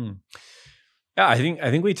 Yeah, I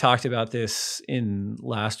think we talked about this in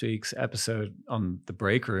last week's episode on the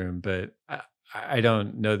break room, but I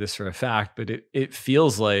don't know this for a fact, but it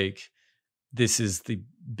feels like this is the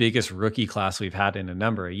biggest rookie class we've had in a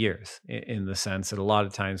number of years, in the sense that a lot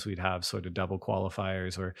of times we'd have sort of double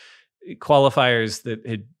qualifiers or qualifiers that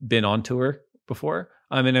had been on tour before.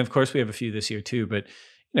 And of course we have a few this year too, but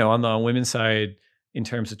on the women's side, in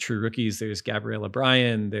terms of true rookies, there's Gabriella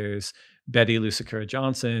Bryan, there's Betty Lusakura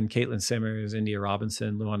Johnson, Caitlin Simmers, India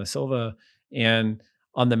Robinson, Luana Silva. And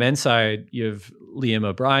on the men's side, you have Liam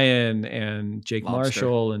O'Brien and Jake Lobster.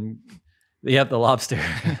 Marshall and the lobster.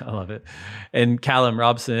 I love it. And Callum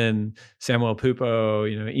Robson, Samuel Pupo,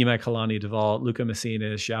 Imai Kalani Duvall, Luca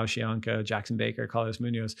Messinas, Xiao Xianca, Jackson Baker, Carlos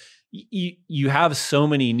Munoz. You have so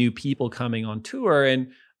many new people coming on tour.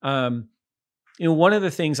 And, one of the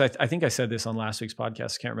things I think I said this on last week's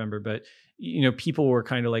podcast, I can't remember, but, people were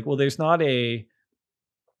kind of like, well, there's not a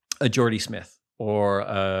Jordy Smith or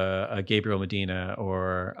a Gabriel Medina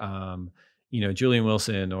or, Julian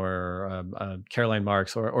Wilson or Caroline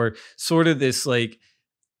Marks or sort of this like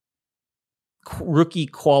rookie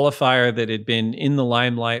qualifier that had been in the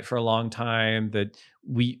limelight for a long time that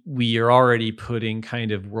we are already putting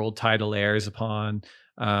kind of world title airs upon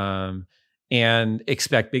and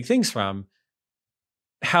expect big things from.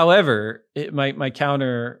 However, my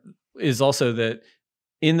counter is also that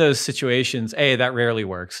in those situations, A, that rarely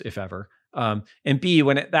works, if ever. And B,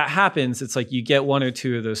 when that happens, it's like you get one or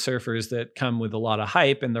two of those surfers that come with a lot of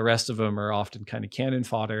hype and the rest of them are often kind of cannon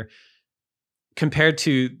fodder compared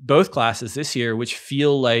to both classes this year, which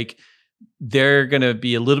feel like they're going to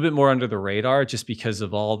be a little bit more under the radar just because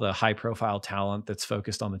of all the high profile talent that's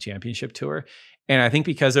focused on the championship tour. And I think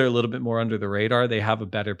because they're a little bit more under the radar, they have a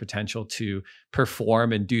better potential to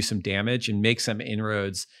perform and do some damage and make some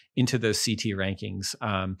inroads into those CT rankings,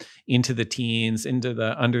 into the teens, into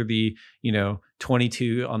the under the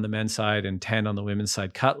 22 on the men's side and 10 on the women's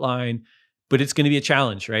side cut line. But it's going to be a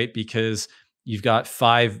challenge, right? Because you've got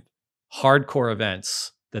 5 hardcore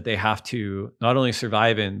events that they have to not only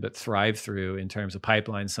survive in, but thrive through in terms of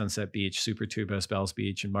Pipeline, Sunset Beach, Super Tubos, Bells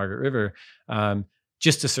Beach, and Margaret River,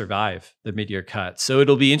 just to survive the mid-year cut. So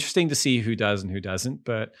it'll be interesting to see who does and who doesn't.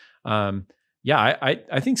 But I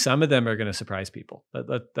think some of them are going to surprise people.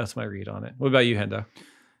 That's my read on it. What about you, Hendo?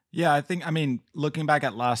 Yeah, looking back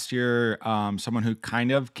at last year, someone who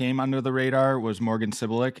kind of came under the radar was Morgan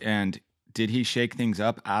Sibilic. And did he shake things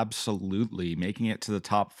up? Absolutely. Making it to the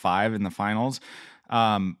top 5 in the finals.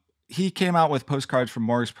 He came out with Postcards from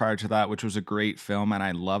Morgs prior to that, which was a great film, and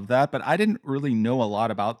I love that. But I didn't really know a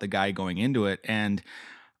lot about the guy going into it, and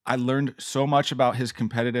I learned so much about his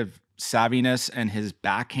competitive savviness and his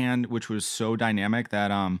backhand, which was so dynamic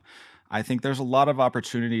that I think there's a lot of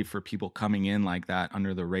opportunity for people coming in like that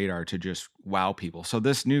under the radar to just wow people. So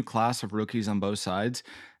this new class of rookies on both sides,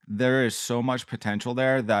 there is so much potential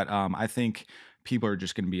there that I think people are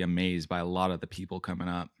just going to be amazed by a lot of the people coming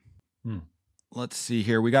up. Let's see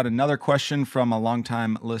here. We got another question from a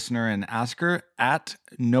longtime listener and asker at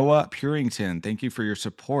Noah Purington. Thank you for your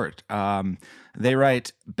support. They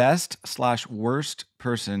write, best/worst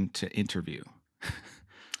person to interview.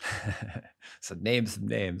 So name some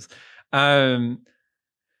names. I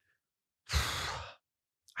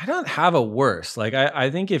don't have a worst. Like I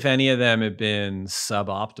think if any of them have been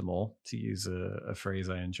suboptimal, to use a phrase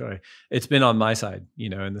I enjoy, it's been on my side,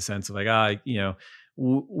 in the sense of like,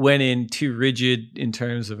 went in too rigid in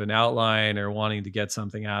terms of an outline or wanting to get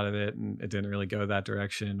something out of it, and it didn't really go that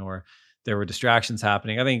direction, or there were distractions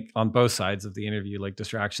happening. I think on both sides of the interview, like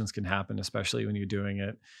distractions can happen, especially when you're doing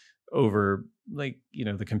it over like,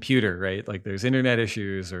 the computer, right? Like there's internet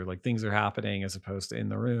issues or like things are happening as opposed to in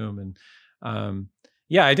the room. And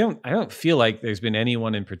I don't feel like there's been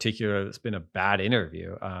anyone in particular that's been a bad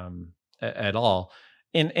interview at all.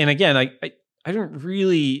 And again, I don't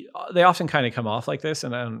really, they often kind of come off like this,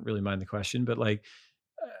 and I don't really mind the question, but like,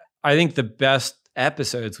 I think the best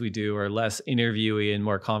episodes we do are less interviewee and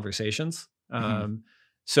more conversations.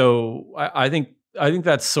 So I think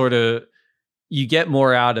that's sort of, you get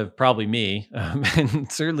more out of probably me.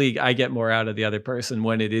 And certainly I get more out of the other person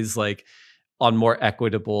when it is like on more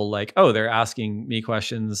equitable, like, oh, they're asking me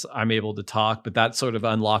questions, I'm able to talk, but that sort of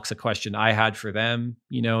unlocks a question I had for them,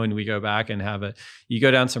 and we go back and you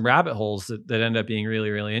go down some rabbit holes that end up being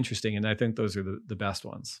really, really interesting. And I think those are the best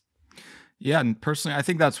ones. Yeah. And personally, I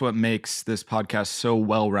think that's what makes this podcast so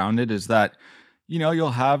well-rounded is that,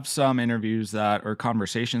 you'll have some interviews or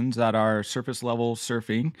conversations that are surface level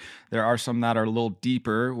surfing. There are some that are a little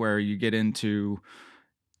deeper where you get into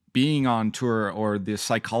being on tour or the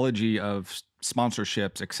psychology of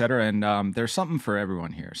sponsorships, et cetera. And there's something for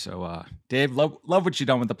everyone here. So Dave, love what you've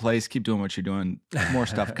done with the place. Keep doing what you're doing. More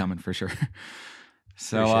stuff coming for sure.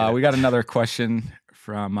 So we got another question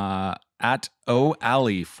from at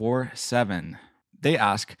OAlley47. They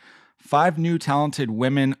ask, 5 new talented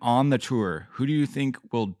women on the tour. Who do you think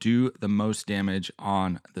will do the most damage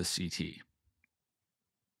on the CT?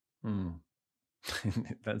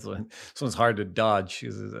 This one's hard to dodge.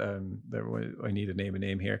 I need to name a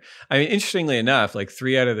name here. I mean, interestingly enough, like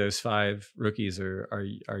 3 out of those 5 rookies are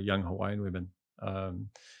young Hawaiian women.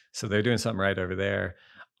 So they're doing something right over there.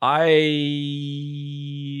 I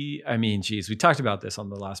mean, geez, we talked about this on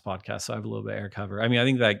the last podcast, so I have a little bit of air cover. I mean, I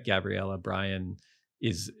think that Gabriella Bryan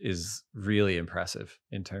is really impressive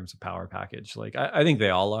in terms of power package. Like I think they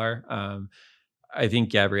all are. I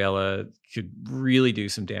think Gabriella could really do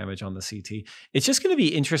some damage on the CT. It's just going to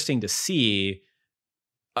be interesting to see.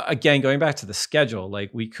 Again, going back to the schedule, like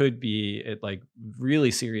we could be at like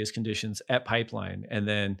really serious conditions at Pipeline, and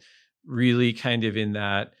then really kind of in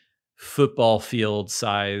that football field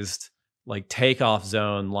sized like takeoff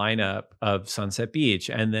zone lineup of Sunset Beach,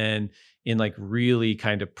 and then in like really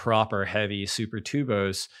kind of proper heavy super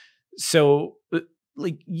tubos. So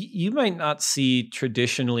like you might not see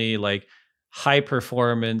traditionally like high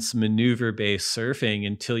performance maneuver based surfing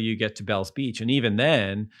until you get to Bells Beach. And even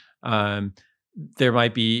then, it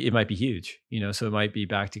might be huge, so it might be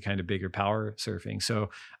back to kind of bigger power surfing. So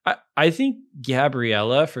I think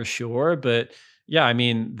Gabriella for sure, but yeah, I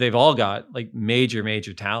mean, they've all got like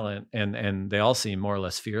major talent and they all seem more or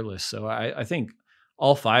less fearless. So I think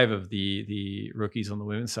all 5 of the rookies on the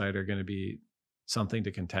women's side are going to be something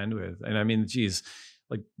to contend with. And I mean, geez,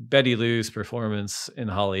 like Betty Lou's performance in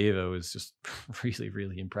Haleiwa was just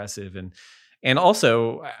really impressive. And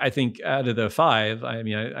also, I think out of the 5, I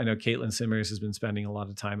mean, I know Caitlin Simmers has been spending a lot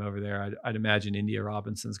of time over there. I'd imagine India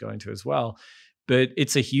Robinson's going to as well. But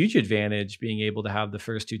it's a huge advantage being able to have the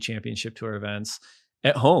first 2 championship tour events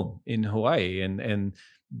at home in Hawaii. And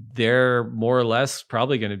they're more or less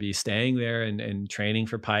probably going to be staying there and training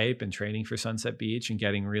for Pipe and training for Sunset Beach and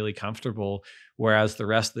getting really comfortable. Whereas the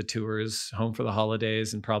rest of the tour is home for the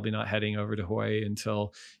holidays and probably not heading over to Hawaii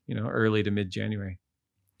until, early to mid-January.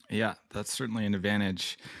 Yeah, that's certainly an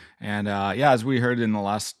advantage. And yeah, as we heard in the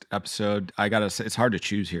last episode, I gotta say it's hard to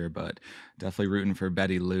choose here, but definitely rooting for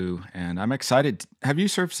Betty Lou. And I'm excited. Have you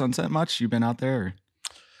surfed Sunset much? You been out there? Or?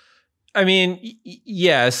 I mean,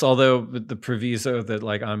 yes, although with the proviso that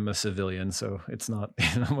like I'm a civilian, so it's not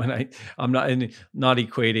I'm not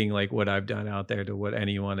equating like what I've done out there to what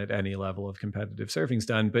anyone at any level of competitive surfing's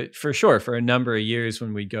done. But for sure, for a number of years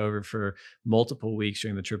when we'd go over for multiple weeks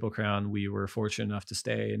during the Triple Crown, we were fortunate enough to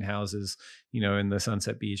stay in houses, in the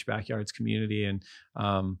Sunset Beach backyards community. And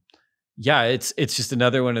yeah, it's just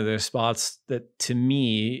another one of those spots that to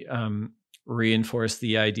me reinforced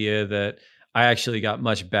the idea that I actually got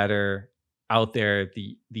much better out there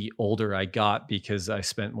the older I got because I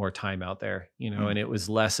spent more time out there, and it was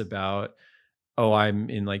less about, I'm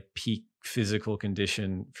in like peak physical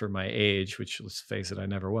condition for my age, which let's face it, I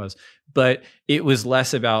never was. But it was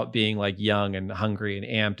less about being like young and hungry and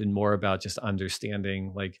amped and more about just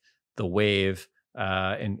understanding like the wave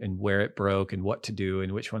and where it broke and what to do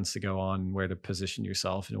and which ones to go on and where to position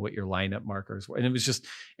yourself and what your lineup markers were. And it was just,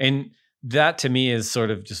 and that to me is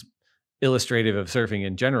sort of just illustrative of surfing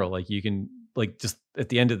in general. Like you can like just at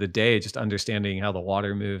the end of the day, just understanding how the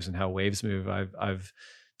water moves and how waves move, I've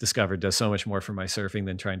discovered does so much more for my surfing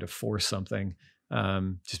than trying to force something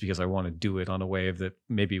just because I want to do it on a wave that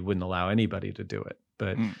maybe wouldn't allow anybody to do it.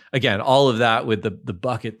 But again, all of that with the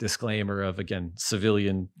bucket disclaimer of, again,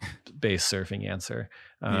 civilian based surfing answer.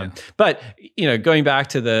 But, going back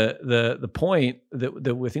to the point that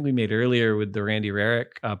I think we made earlier with the Randy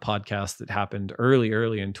Rarick podcast that happened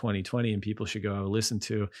early in 2020 and people should go listen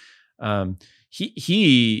to,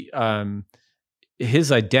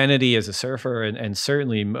 his identity as a surfer and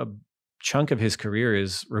certainly a chunk of his career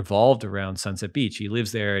is revolved around Sunset Beach. He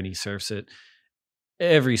lives there and he surfs it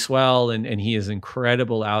every swell and he is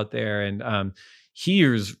incredible out there. And he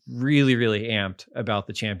was really amped about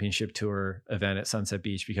the championship tour event at Sunset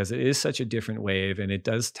Beach because it is such a different wave and it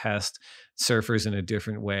does test surfers in a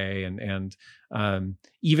different way. And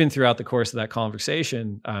even throughout the course of that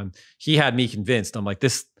conversation, he had me convinced. I'm like,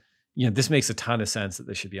 this makes a ton of sense that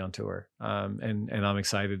this should be on tour. And I'm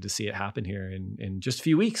excited to see it happen here in just a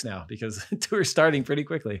few weeks now because the tour is starting pretty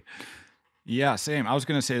quickly. Yeah, same. I was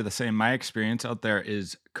going to say the same. My experience out there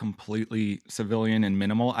is completely civilian and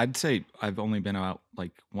minimal. I'd say I've only been out like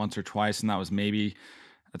once or twice, and that was maybe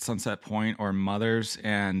at Sunset Point or Mothers,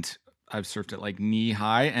 and I've surfed at like knee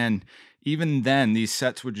high. And even then, these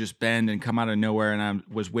sets would just bend and come out of nowhere, and I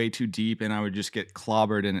was way too deep, and I would just get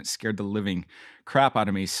clobbered, and it scared the living crap out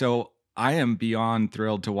of me. So I am beyond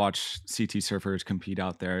thrilled to watch CT surfers compete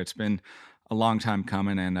out there. It's been a long time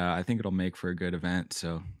coming, and I think it'll make for a good event.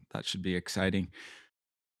 So that should be exciting.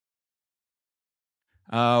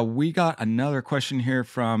 We got another question here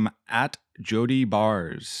from @Jody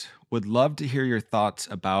Bars. Would love to hear your thoughts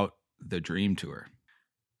about the Dream Tour.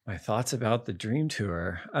 My thoughts about the Dream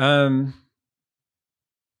Tour.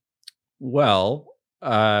 Well,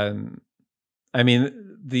 I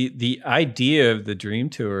mean, the idea of the Dream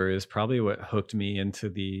Tour is probably what hooked me into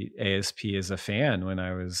the ASP as a fan when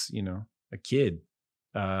I was, a kid.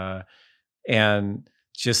 Uh, and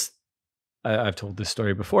just I've told this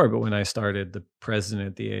story before, but when I started, the president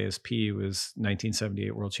at the ASP was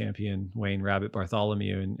 1978 world champion Wayne Rabbit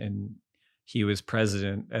Bartholomew, and he was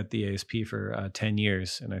president at the ASP for 10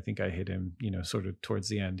 years. And I think I hit him, sort of towards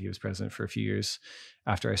the end. He was president for a few years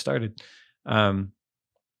after I started.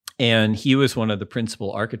 And he was one of the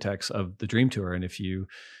principal architects of the Dream Tour. And if you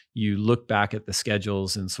look back at the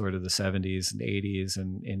schedules in sort of the 70s and 80s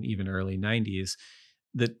and even early 90s,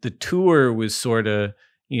 the tour was sort of,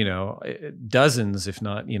 dozens, if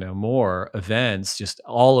not, more events just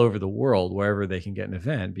all over the world, wherever they can get an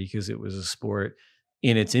event, because it was a sport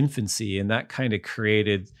in its infancy. And that kind of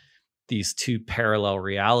created these two parallel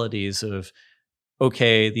realities of,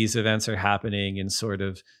 okay, these events are happening in sort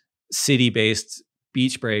of city-based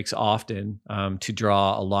beach breaks often, to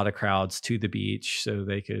draw a lot of crowds to the beach so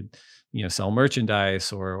they could, sell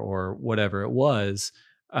merchandise or whatever it was,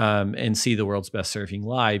 and see the world's best surfing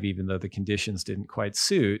live, even though the conditions didn't quite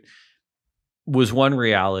suit, was one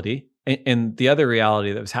reality. And the other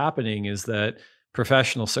reality that was happening is that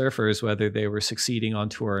professional surfers, whether they were succeeding on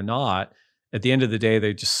tour or not, at the end of the day,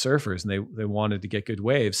 they're just surfers, and they wanted to get good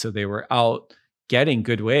waves. So they were out getting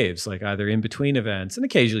good waves, like either in between events and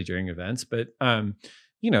occasionally during events, but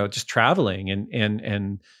just traveling.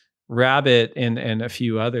 And Rabbit and a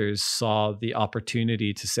few others saw the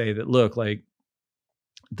opportunity to say that, look, like,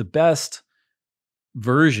 the best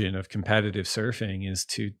version of competitive surfing is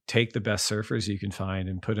to take the best surfers you can find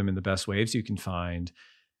and put them in the best waves you can find.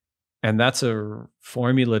 And that's a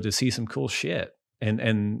formula to see some cool shit.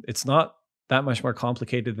 And it's not that much more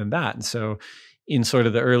complicated than that. And so in sort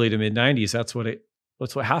of the early to mid 90s, that's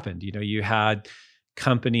what happened. You had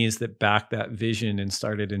companies that backed that vision and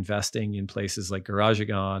started investing in places like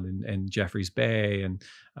Garageagon and Jeffreys Bay and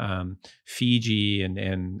Fiji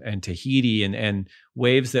and Tahiti and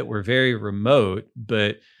waves that were very remote,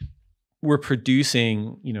 but were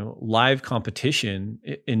producing, live competition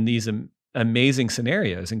in these amazing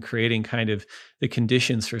scenarios and creating kind of the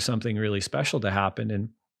conditions for something really special to happen. And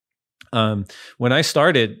when I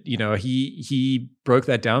started, he broke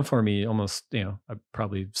that down for me almost, I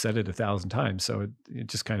probably said it 1,000 times. So it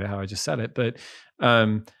just kind of how I just said it, but,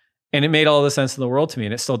 and it made all the sense in the world to me,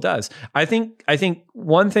 and it still does. I think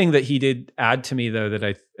one thing that he did add to me, though, that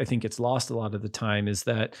I think gets lost a lot of the time, is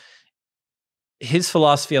that his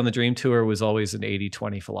philosophy on the Dream Tour was always an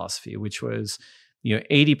 80-20 philosophy, which was,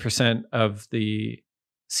 80% of the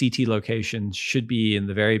CT locations should be in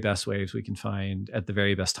the very best waves we can find at the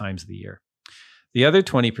very best times of the year. The other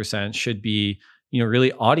 20% should be,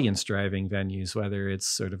 really audience driving venues, whether it's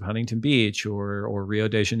sort of Huntington Beach or Rio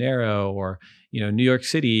de Janeiro or, New York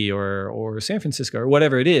City or San Francisco or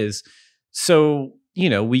whatever it is. So,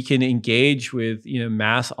 we can engage with,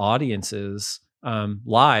 mass audiences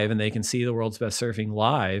live, and they can see the world's best surfing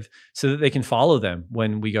live so that they can follow them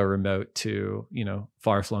when we go remote to,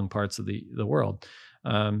 far flung parts of the world.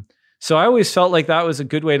 So I always felt like that was a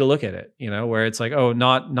good way to look at it, where it's like, oh,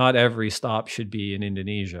 not every stop should be in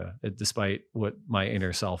Indonesia, despite what my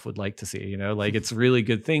inner self would like to see, like it's a really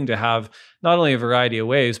good thing to have not only a variety of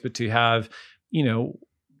waves, but to have,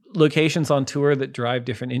 locations on tour that drive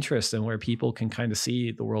different interests and where people can kind of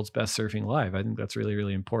see the world's best surfing live. I think that's really,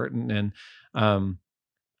 really important. And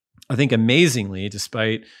I think amazingly,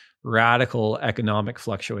 despite radical economic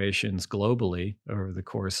fluctuations globally over the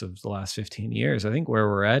course of the last 15 years, I think where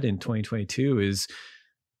we're at in 2022 is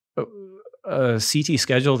a CT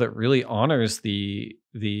schedule that really honors the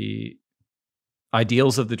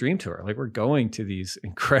ideals of the Dream Tour. Like, we're going to these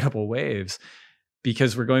incredible waves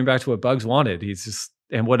because we're going back to what Bugs wanted.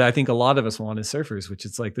 And what I think a lot of us want as surfers, which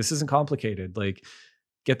it's like, this isn't complicated. Like,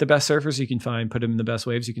 get the best surfers you can find, put them in the best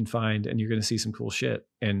waves you can find, and you're going to see some cool shit.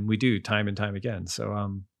 And we do time and time again.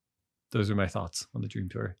 So, those are my thoughts on the Dream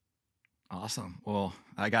Tour. Awesome. Well,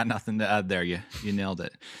 I got nothing to add there. You nailed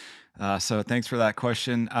it. So thanks for that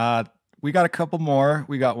question. We got a couple more.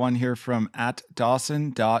 We got one here from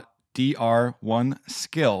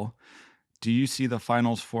 @Dawson.dr1skill. Do you see the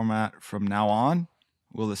finals format from now on?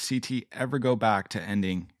 Will the CT ever go back to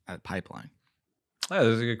ending at Pipeline? Oh,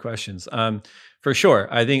 those are good questions. For sure.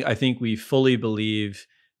 I think we fully believe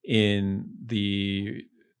in the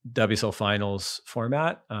WSL finals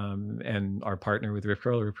format, and our partner with Rip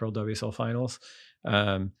Curl WSL finals.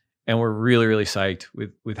 And we're really, really psyched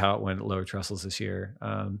with how it went at Lower Trestles this year.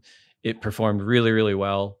 it performed really, really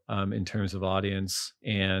well in terms of audience,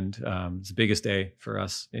 and it's the biggest day for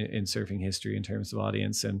us in surfing history in terms of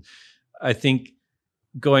audience. And I think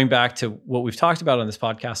going back to what we've talked about on this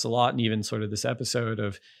podcast a lot, and even sort of this episode,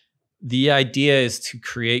 of the idea is to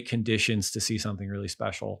create conditions to see something really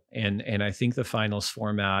special. And I think the finals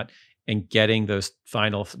format and getting those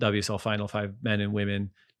final WSL Final 5 men and women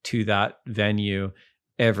to that venue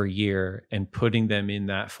every year and putting them in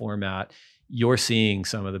that format, you're seeing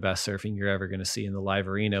some of the best surfing you're ever going to see in the live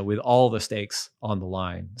arena with all the stakes on the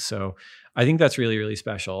line. So I think that's really, really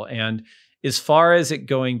special. And as far as it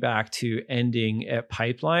going back to ending at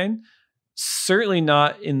Pipeline, certainly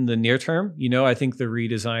not in the near term. I think the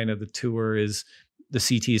redesign of the tour is, the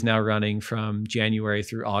CT is now running from January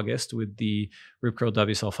through August, with the Rip Curl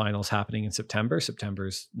WSL finals happening in September.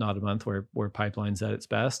 September's not a month where Pipeline's at its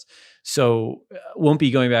best. So won't be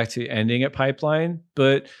going back to ending at Pipeline.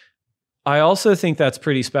 But I also think that's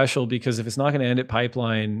pretty special, because if it's not going to end at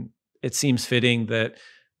Pipeline, it seems fitting that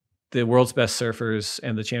the world's best surfers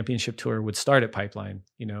and the championship tour would start at Pipeline,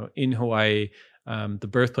 in Hawaii, the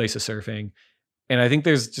birthplace of surfing. And I think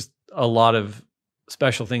there's just a lot of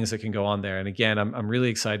special things that can go on there. And again, I'm really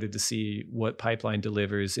excited to see what Pipeline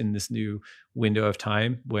delivers in this new window of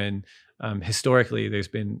time, when historically there's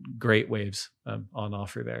been great waves on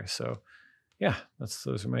offer there. So yeah,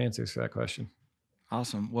 those are my answers for that question.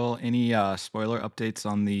 Awesome. Well, any spoiler updates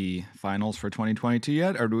on the finals for 2022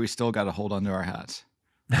 yet, or do we still got to hold on to our hats?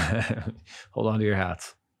 Hold on to your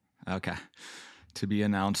hats. Okay. To be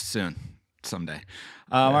announced soon, someday.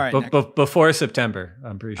 All right. Before September,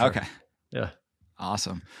 I'm pretty sure. Okay. Yeah.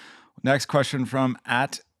 Awesome. Next question from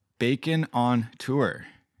 @BaconOnTour.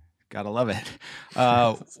 Gotta love it.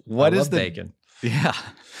 What is the Bacon? Yeah.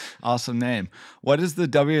 Awesome name. What is the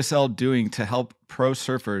WSL doing to help pro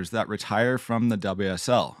surfers that retire from the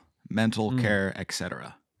WSL? Mental care,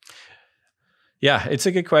 etc. Yeah, it's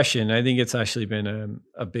a good question. I think it's actually been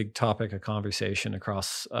a big topic of conversation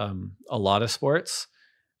across a lot of sports.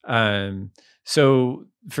 So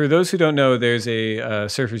for those who don't know, there's a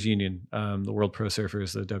surfers union, the World Pro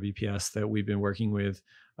Surfers, the WPS, that we've been working with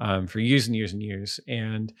for years and years and years.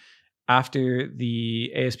 And after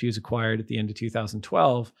the ASP was acquired at the end of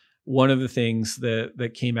 2012, one of the things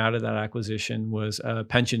that came out of that acquisition was a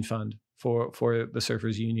pension fund for the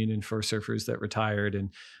surfers union and for surfers that retired.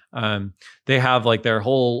 And they have like their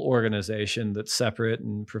whole organization that's separate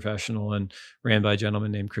and professional and ran by a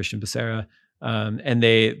gentleman named Christian Becerra. And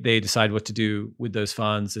they decide what to do with those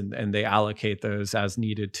funds, and they allocate those as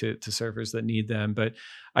needed to surfers that need them. But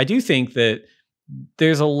I do think that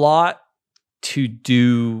there's a lot to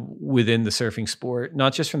do within the surfing sport,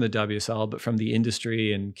 not just from the WSL, but from the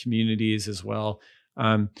industry and communities as well.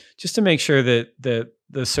 Just to make sure that the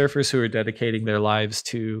surfers who are dedicating their lives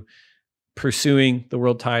to pursuing the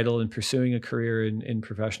world title and pursuing a career in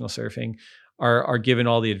professional surfing are given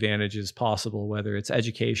all the advantages possible, whether it's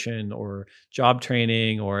education or job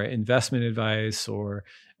training or investment advice, or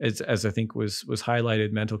as I think was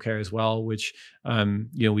highlighted, mental care as well, which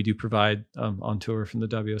we do provide on tour from the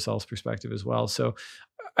WSL's perspective as well. So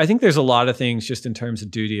I think there's a lot of things just in terms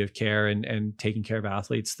of duty of care and taking care of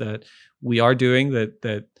athletes that we are doing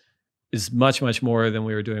that is much, much more than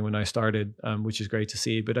we were doing when I started, which is great to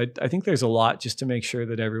see. But I think there's a lot just to make sure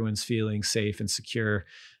that everyone's feeling safe and secure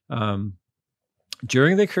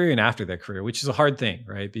during their career and after their career, which is a hard thing,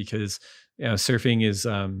 right? Because surfing is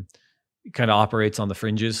kind of operates on the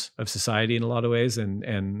fringes of society in a lot of ways,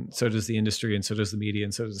 and so does the industry, and so does the media,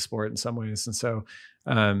 and so does the sport in some ways. And so,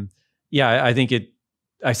 I think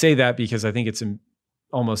I say that because I think it's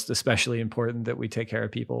almost especially important that we take care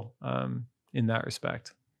of people in that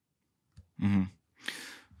respect. Mm-hmm.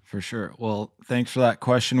 For sure. Well, thanks for that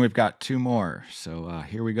question. We've got two more. So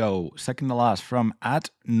here we go. Second to last from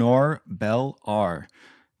 @NorBellR.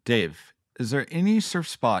 Dave, is there any surf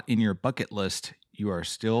spot in your bucket list you are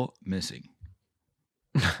still missing?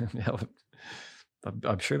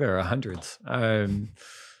 I'm sure there are hundreds.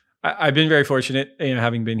 I've been very fortunate,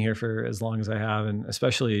 having been here for as long as I have, and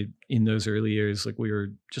especially in those early years, like we were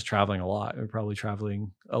just traveling a lot. We were probably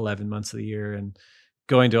traveling 11 months of the year and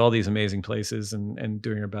going to all these amazing places and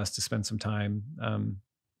doing our best to spend some time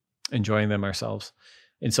enjoying them ourselves.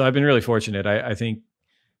 And so I've been really fortunate. I think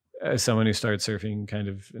as someone who started surfing kind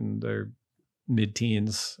of in their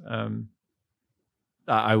mid-teens,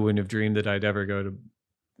 I wouldn't have dreamed that I'd ever go to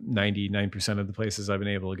 99% of the places I've been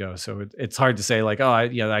able to go. So it's hard to say like,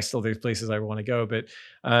 there's places I want to go, but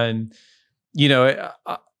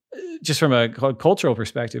just from a cultural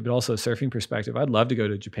perspective, but also a surfing perspective, I'd love to go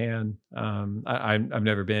to Japan. I've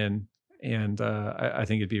never been, and I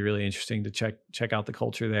think it'd be really interesting to check out the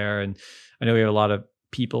culture there. And I know we have a lot of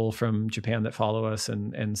people from Japan that follow us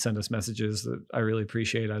and send us messages that I really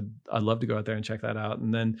appreciate. I'd love to go out there and check that out.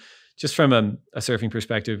 And then just from a surfing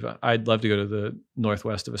perspective, I'd love to go to the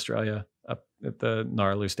northwest of Australia, up at the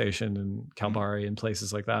Nauru Station and Kalbarri and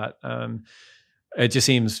places like that. It just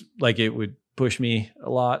seems like it would push me a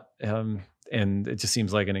lot. And it just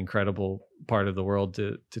seems like an incredible part of the world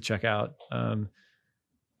to check out.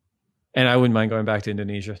 And I wouldn't mind going back to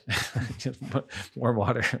Indonesia. Just warm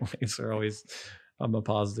water waves are always, I'm a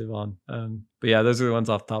positive on. But yeah, those are the ones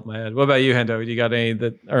off the top of my head. What about you, Hendo? You got any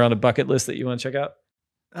that are on a bucket list that you want to check out?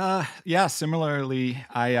 Yeah, similarly,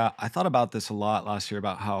 I thought about this a lot last year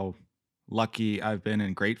about how lucky I've been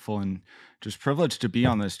and grateful and just privileged to be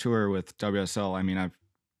on this tour with WSL. I mean, I've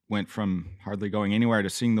went from hardly going anywhere to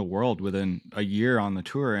seeing the world within a year on the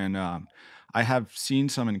tour. And I have seen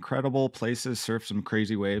some incredible places, surfed some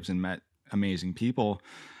crazy waves, and met amazing people.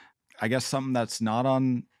 I guess something that's not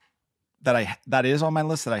on that is on my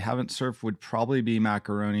list that I haven't surfed would probably be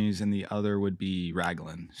Macaronis, and the other would be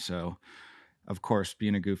Raglan. So, of course,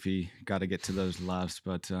 being a goofy, got to get to those loves.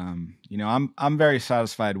 But I'm very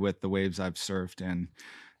satisfied with the waves I've surfed and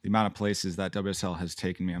the amount of places that WSL has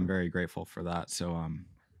taken me. I'm very grateful for that. So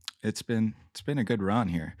it's been a good run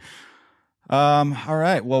here. All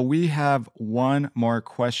right. Well, we have one more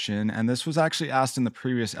question, and this was actually asked in the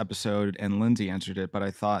previous episode, and Lindsay answered it, but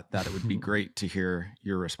I thought that it would be great to hear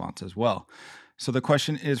your response as well. So the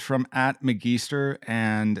question is from @McGeester,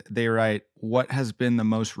 and they write, what has been the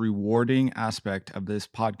most rewarding aspect of this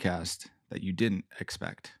podcast that you didn't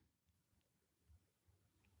expect?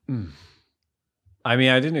 I mean,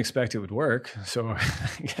 I didn't expect it would work. So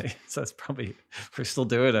that's probably, we're still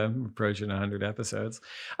doing it. I'm approaching 100 episodes.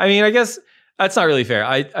 I mean, I guess that's not really fair.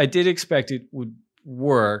 I did expect it would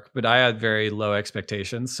work, but I had very low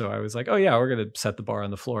expectations. So I was like, oh yeah, we're going to set the bar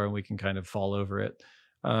on the floor and we can kind of fall over it.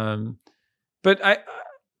 But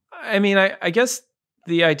I mean, I guess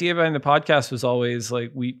the idea behind the podcast was always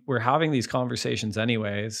like, we're having these conversations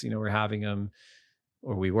anyways, we're having them,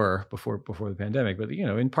 or we were before the pandemic, but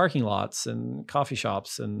in parking lots and coffee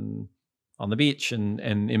shops and on the beach and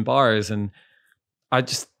in bars. And I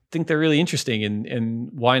just think they're really interesting, and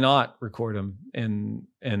why not record them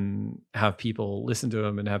and have people listen to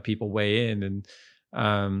them and have people weigh in.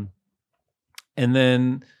 And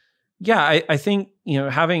then, yeah, I think,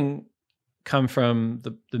 having come from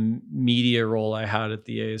the media role I had at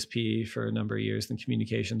the ASP for a number of years, the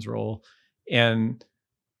communications role, and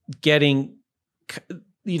getting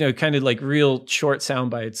kind of like real short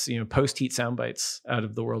sound bites, post-heat sound bites out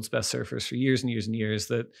of the world's best surfers for years and years and years,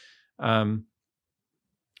 that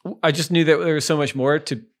I just knew that there was so much more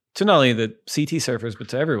to not only the CT surfers, but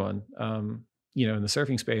to everyone, in the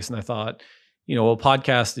surfing space. And I thought, well,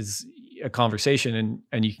 podcast is a conversation,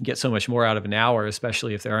 and you can get so much more out of an hour,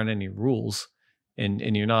 especially if there aren't any rules and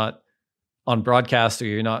you're not on broadcast, or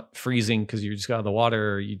you're not freezing because you just got out of the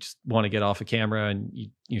water, or you just want to get off a camera and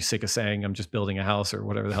you're sick of saying, I'm just building a house, or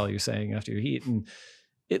whatever the hell you're saying after your heat. And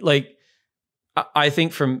it, like, I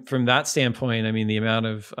think from that standpoint, I mean, the amount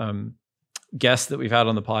of guests that we've had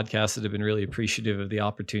on the podcast that have been really appreciative of the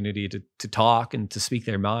opportunity to talk and to speak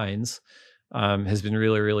their minds has been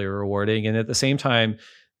really, really rewarding. And at the same time,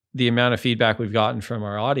 the amount of feedback we've gotten from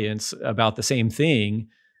our audience about the same thing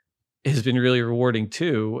has been really rewarding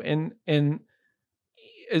too. And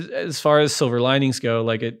as far as silver linings go,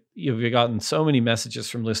 like we've gotten so many messages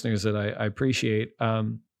from listeners that I appreciate,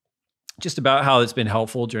 just about how it's been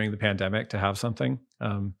helpful during the pandemic to have something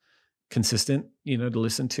consistent, to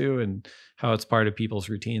listen to, and how it's part of people's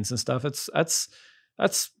routines and stuff.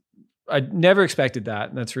 That's I never expected that,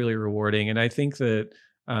 and that's really rewarding. And I think that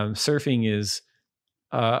surfing is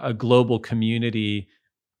a global community.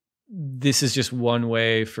 This is just one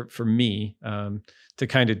way for me to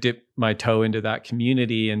kind of dip my toe into that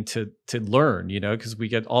community and to learn, because we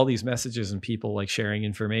get all these messages and people like sharing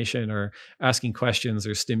information or asking questions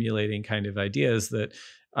or stimulating kind of ideas that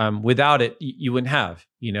without it you wouldn't have,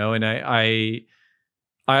 and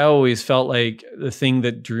I always felt like the thing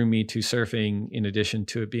that drew me to surfing, in addition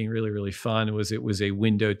to it being really, really fun, it was a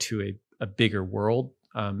window to a bigger world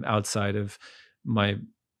outside of my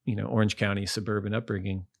Orange County suburban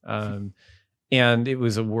upbringing. And it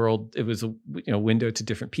was a window to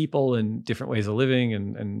different people and different ways of living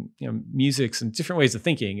and musics and different ways of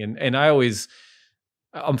thinking. And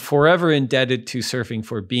I'm forever indebted to surfing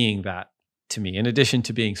for being that to me, in addition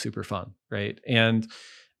to being super fun. Right. And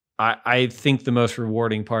I think the most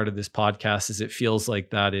rewarding part of this podcast is it feels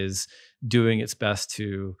like that is doing its best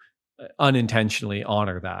to unintentionally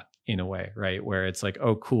honor that in a way, right? Where it's like,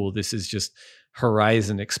 oh, cool. This is just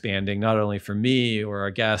horizon expanding, not only for me or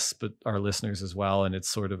our guests, but our listeners as well. And it's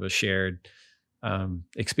sort of a shared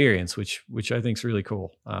experience, which I think is really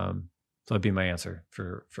cool. So that'd be my answer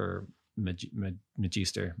for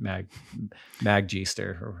Magister,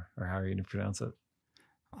 Maggister, or how are you going to pronounce it?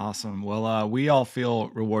 Awesome. Well, we all feel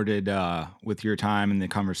rewarded with your time and the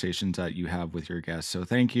conversations that you have with your guests. So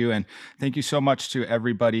thank you. And thank you so much to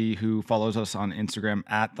everybody who follows us on Instagram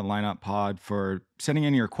at the Lineup Pod for sending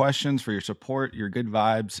in your questions, for your support, your good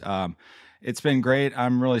vibes. It's been great.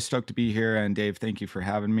 I'm really stoked to be here. And Dave, thank you for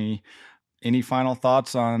having me. Any final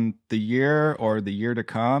thoughts on the year or the year to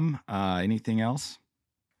come? Anything else?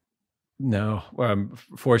 No, well, I'm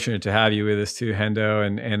fortunate to have you with us too, Hendo,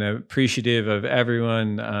 and appreciative of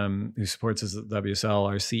everyone who supports us at WSL,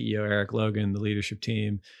 our CEO, Eric Logan, the leadership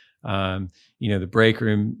team, the break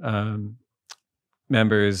room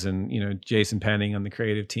members, and, Jason Penning on the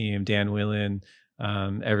creative team, Dan Willen,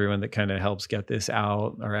 everyone that kind of helps get this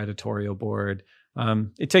out, our editorial board.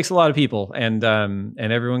 It takes a lot of people, and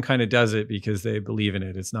everyone kind of does it because they believe in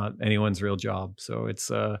it. It's not anyone's real job. So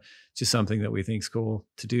it's just something that we think is cool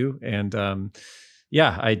to do. And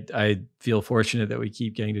I feel fortunate that we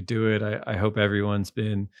keep getting to do it. I hope everyone's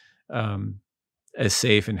been as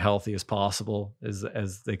safe and healthy as possible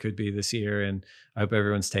as they could be this year. And I hope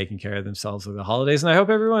everyone's taking care of themselves over the holidays. And I hope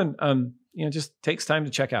everyone, just takes time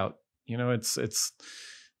to check out. It's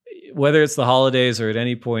whether it's the holidays or at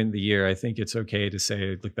any point in the year, I think it's okay to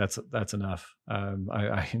say, look, that's enough. I'm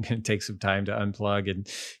going to take some time to unplug and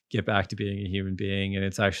get back to being a human being. And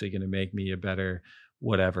it's actually going to make me a better,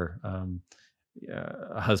 whatever,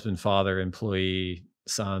 a husband, father, employee,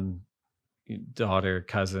 son, daughter,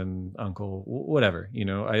 cousin, uncle, whatever.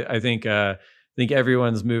 I think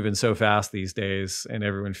everyone's moving so fast these days, and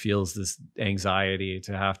everyone feels this anxiety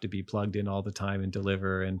to have to be plugged in all the time and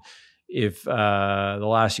deliver. And if the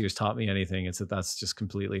last year's taught me anything, it's that that's just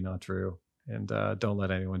completely not true. And don't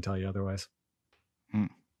let anyone tell you otherwise.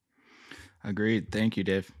 Agreed. Thank you,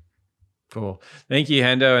 Dave. Cool. Thank you,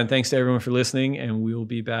 Hendo. And thanks to everyone for listening. And we will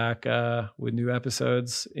be back with new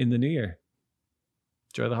episodes in the new year.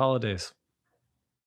 Enjoy the holidays.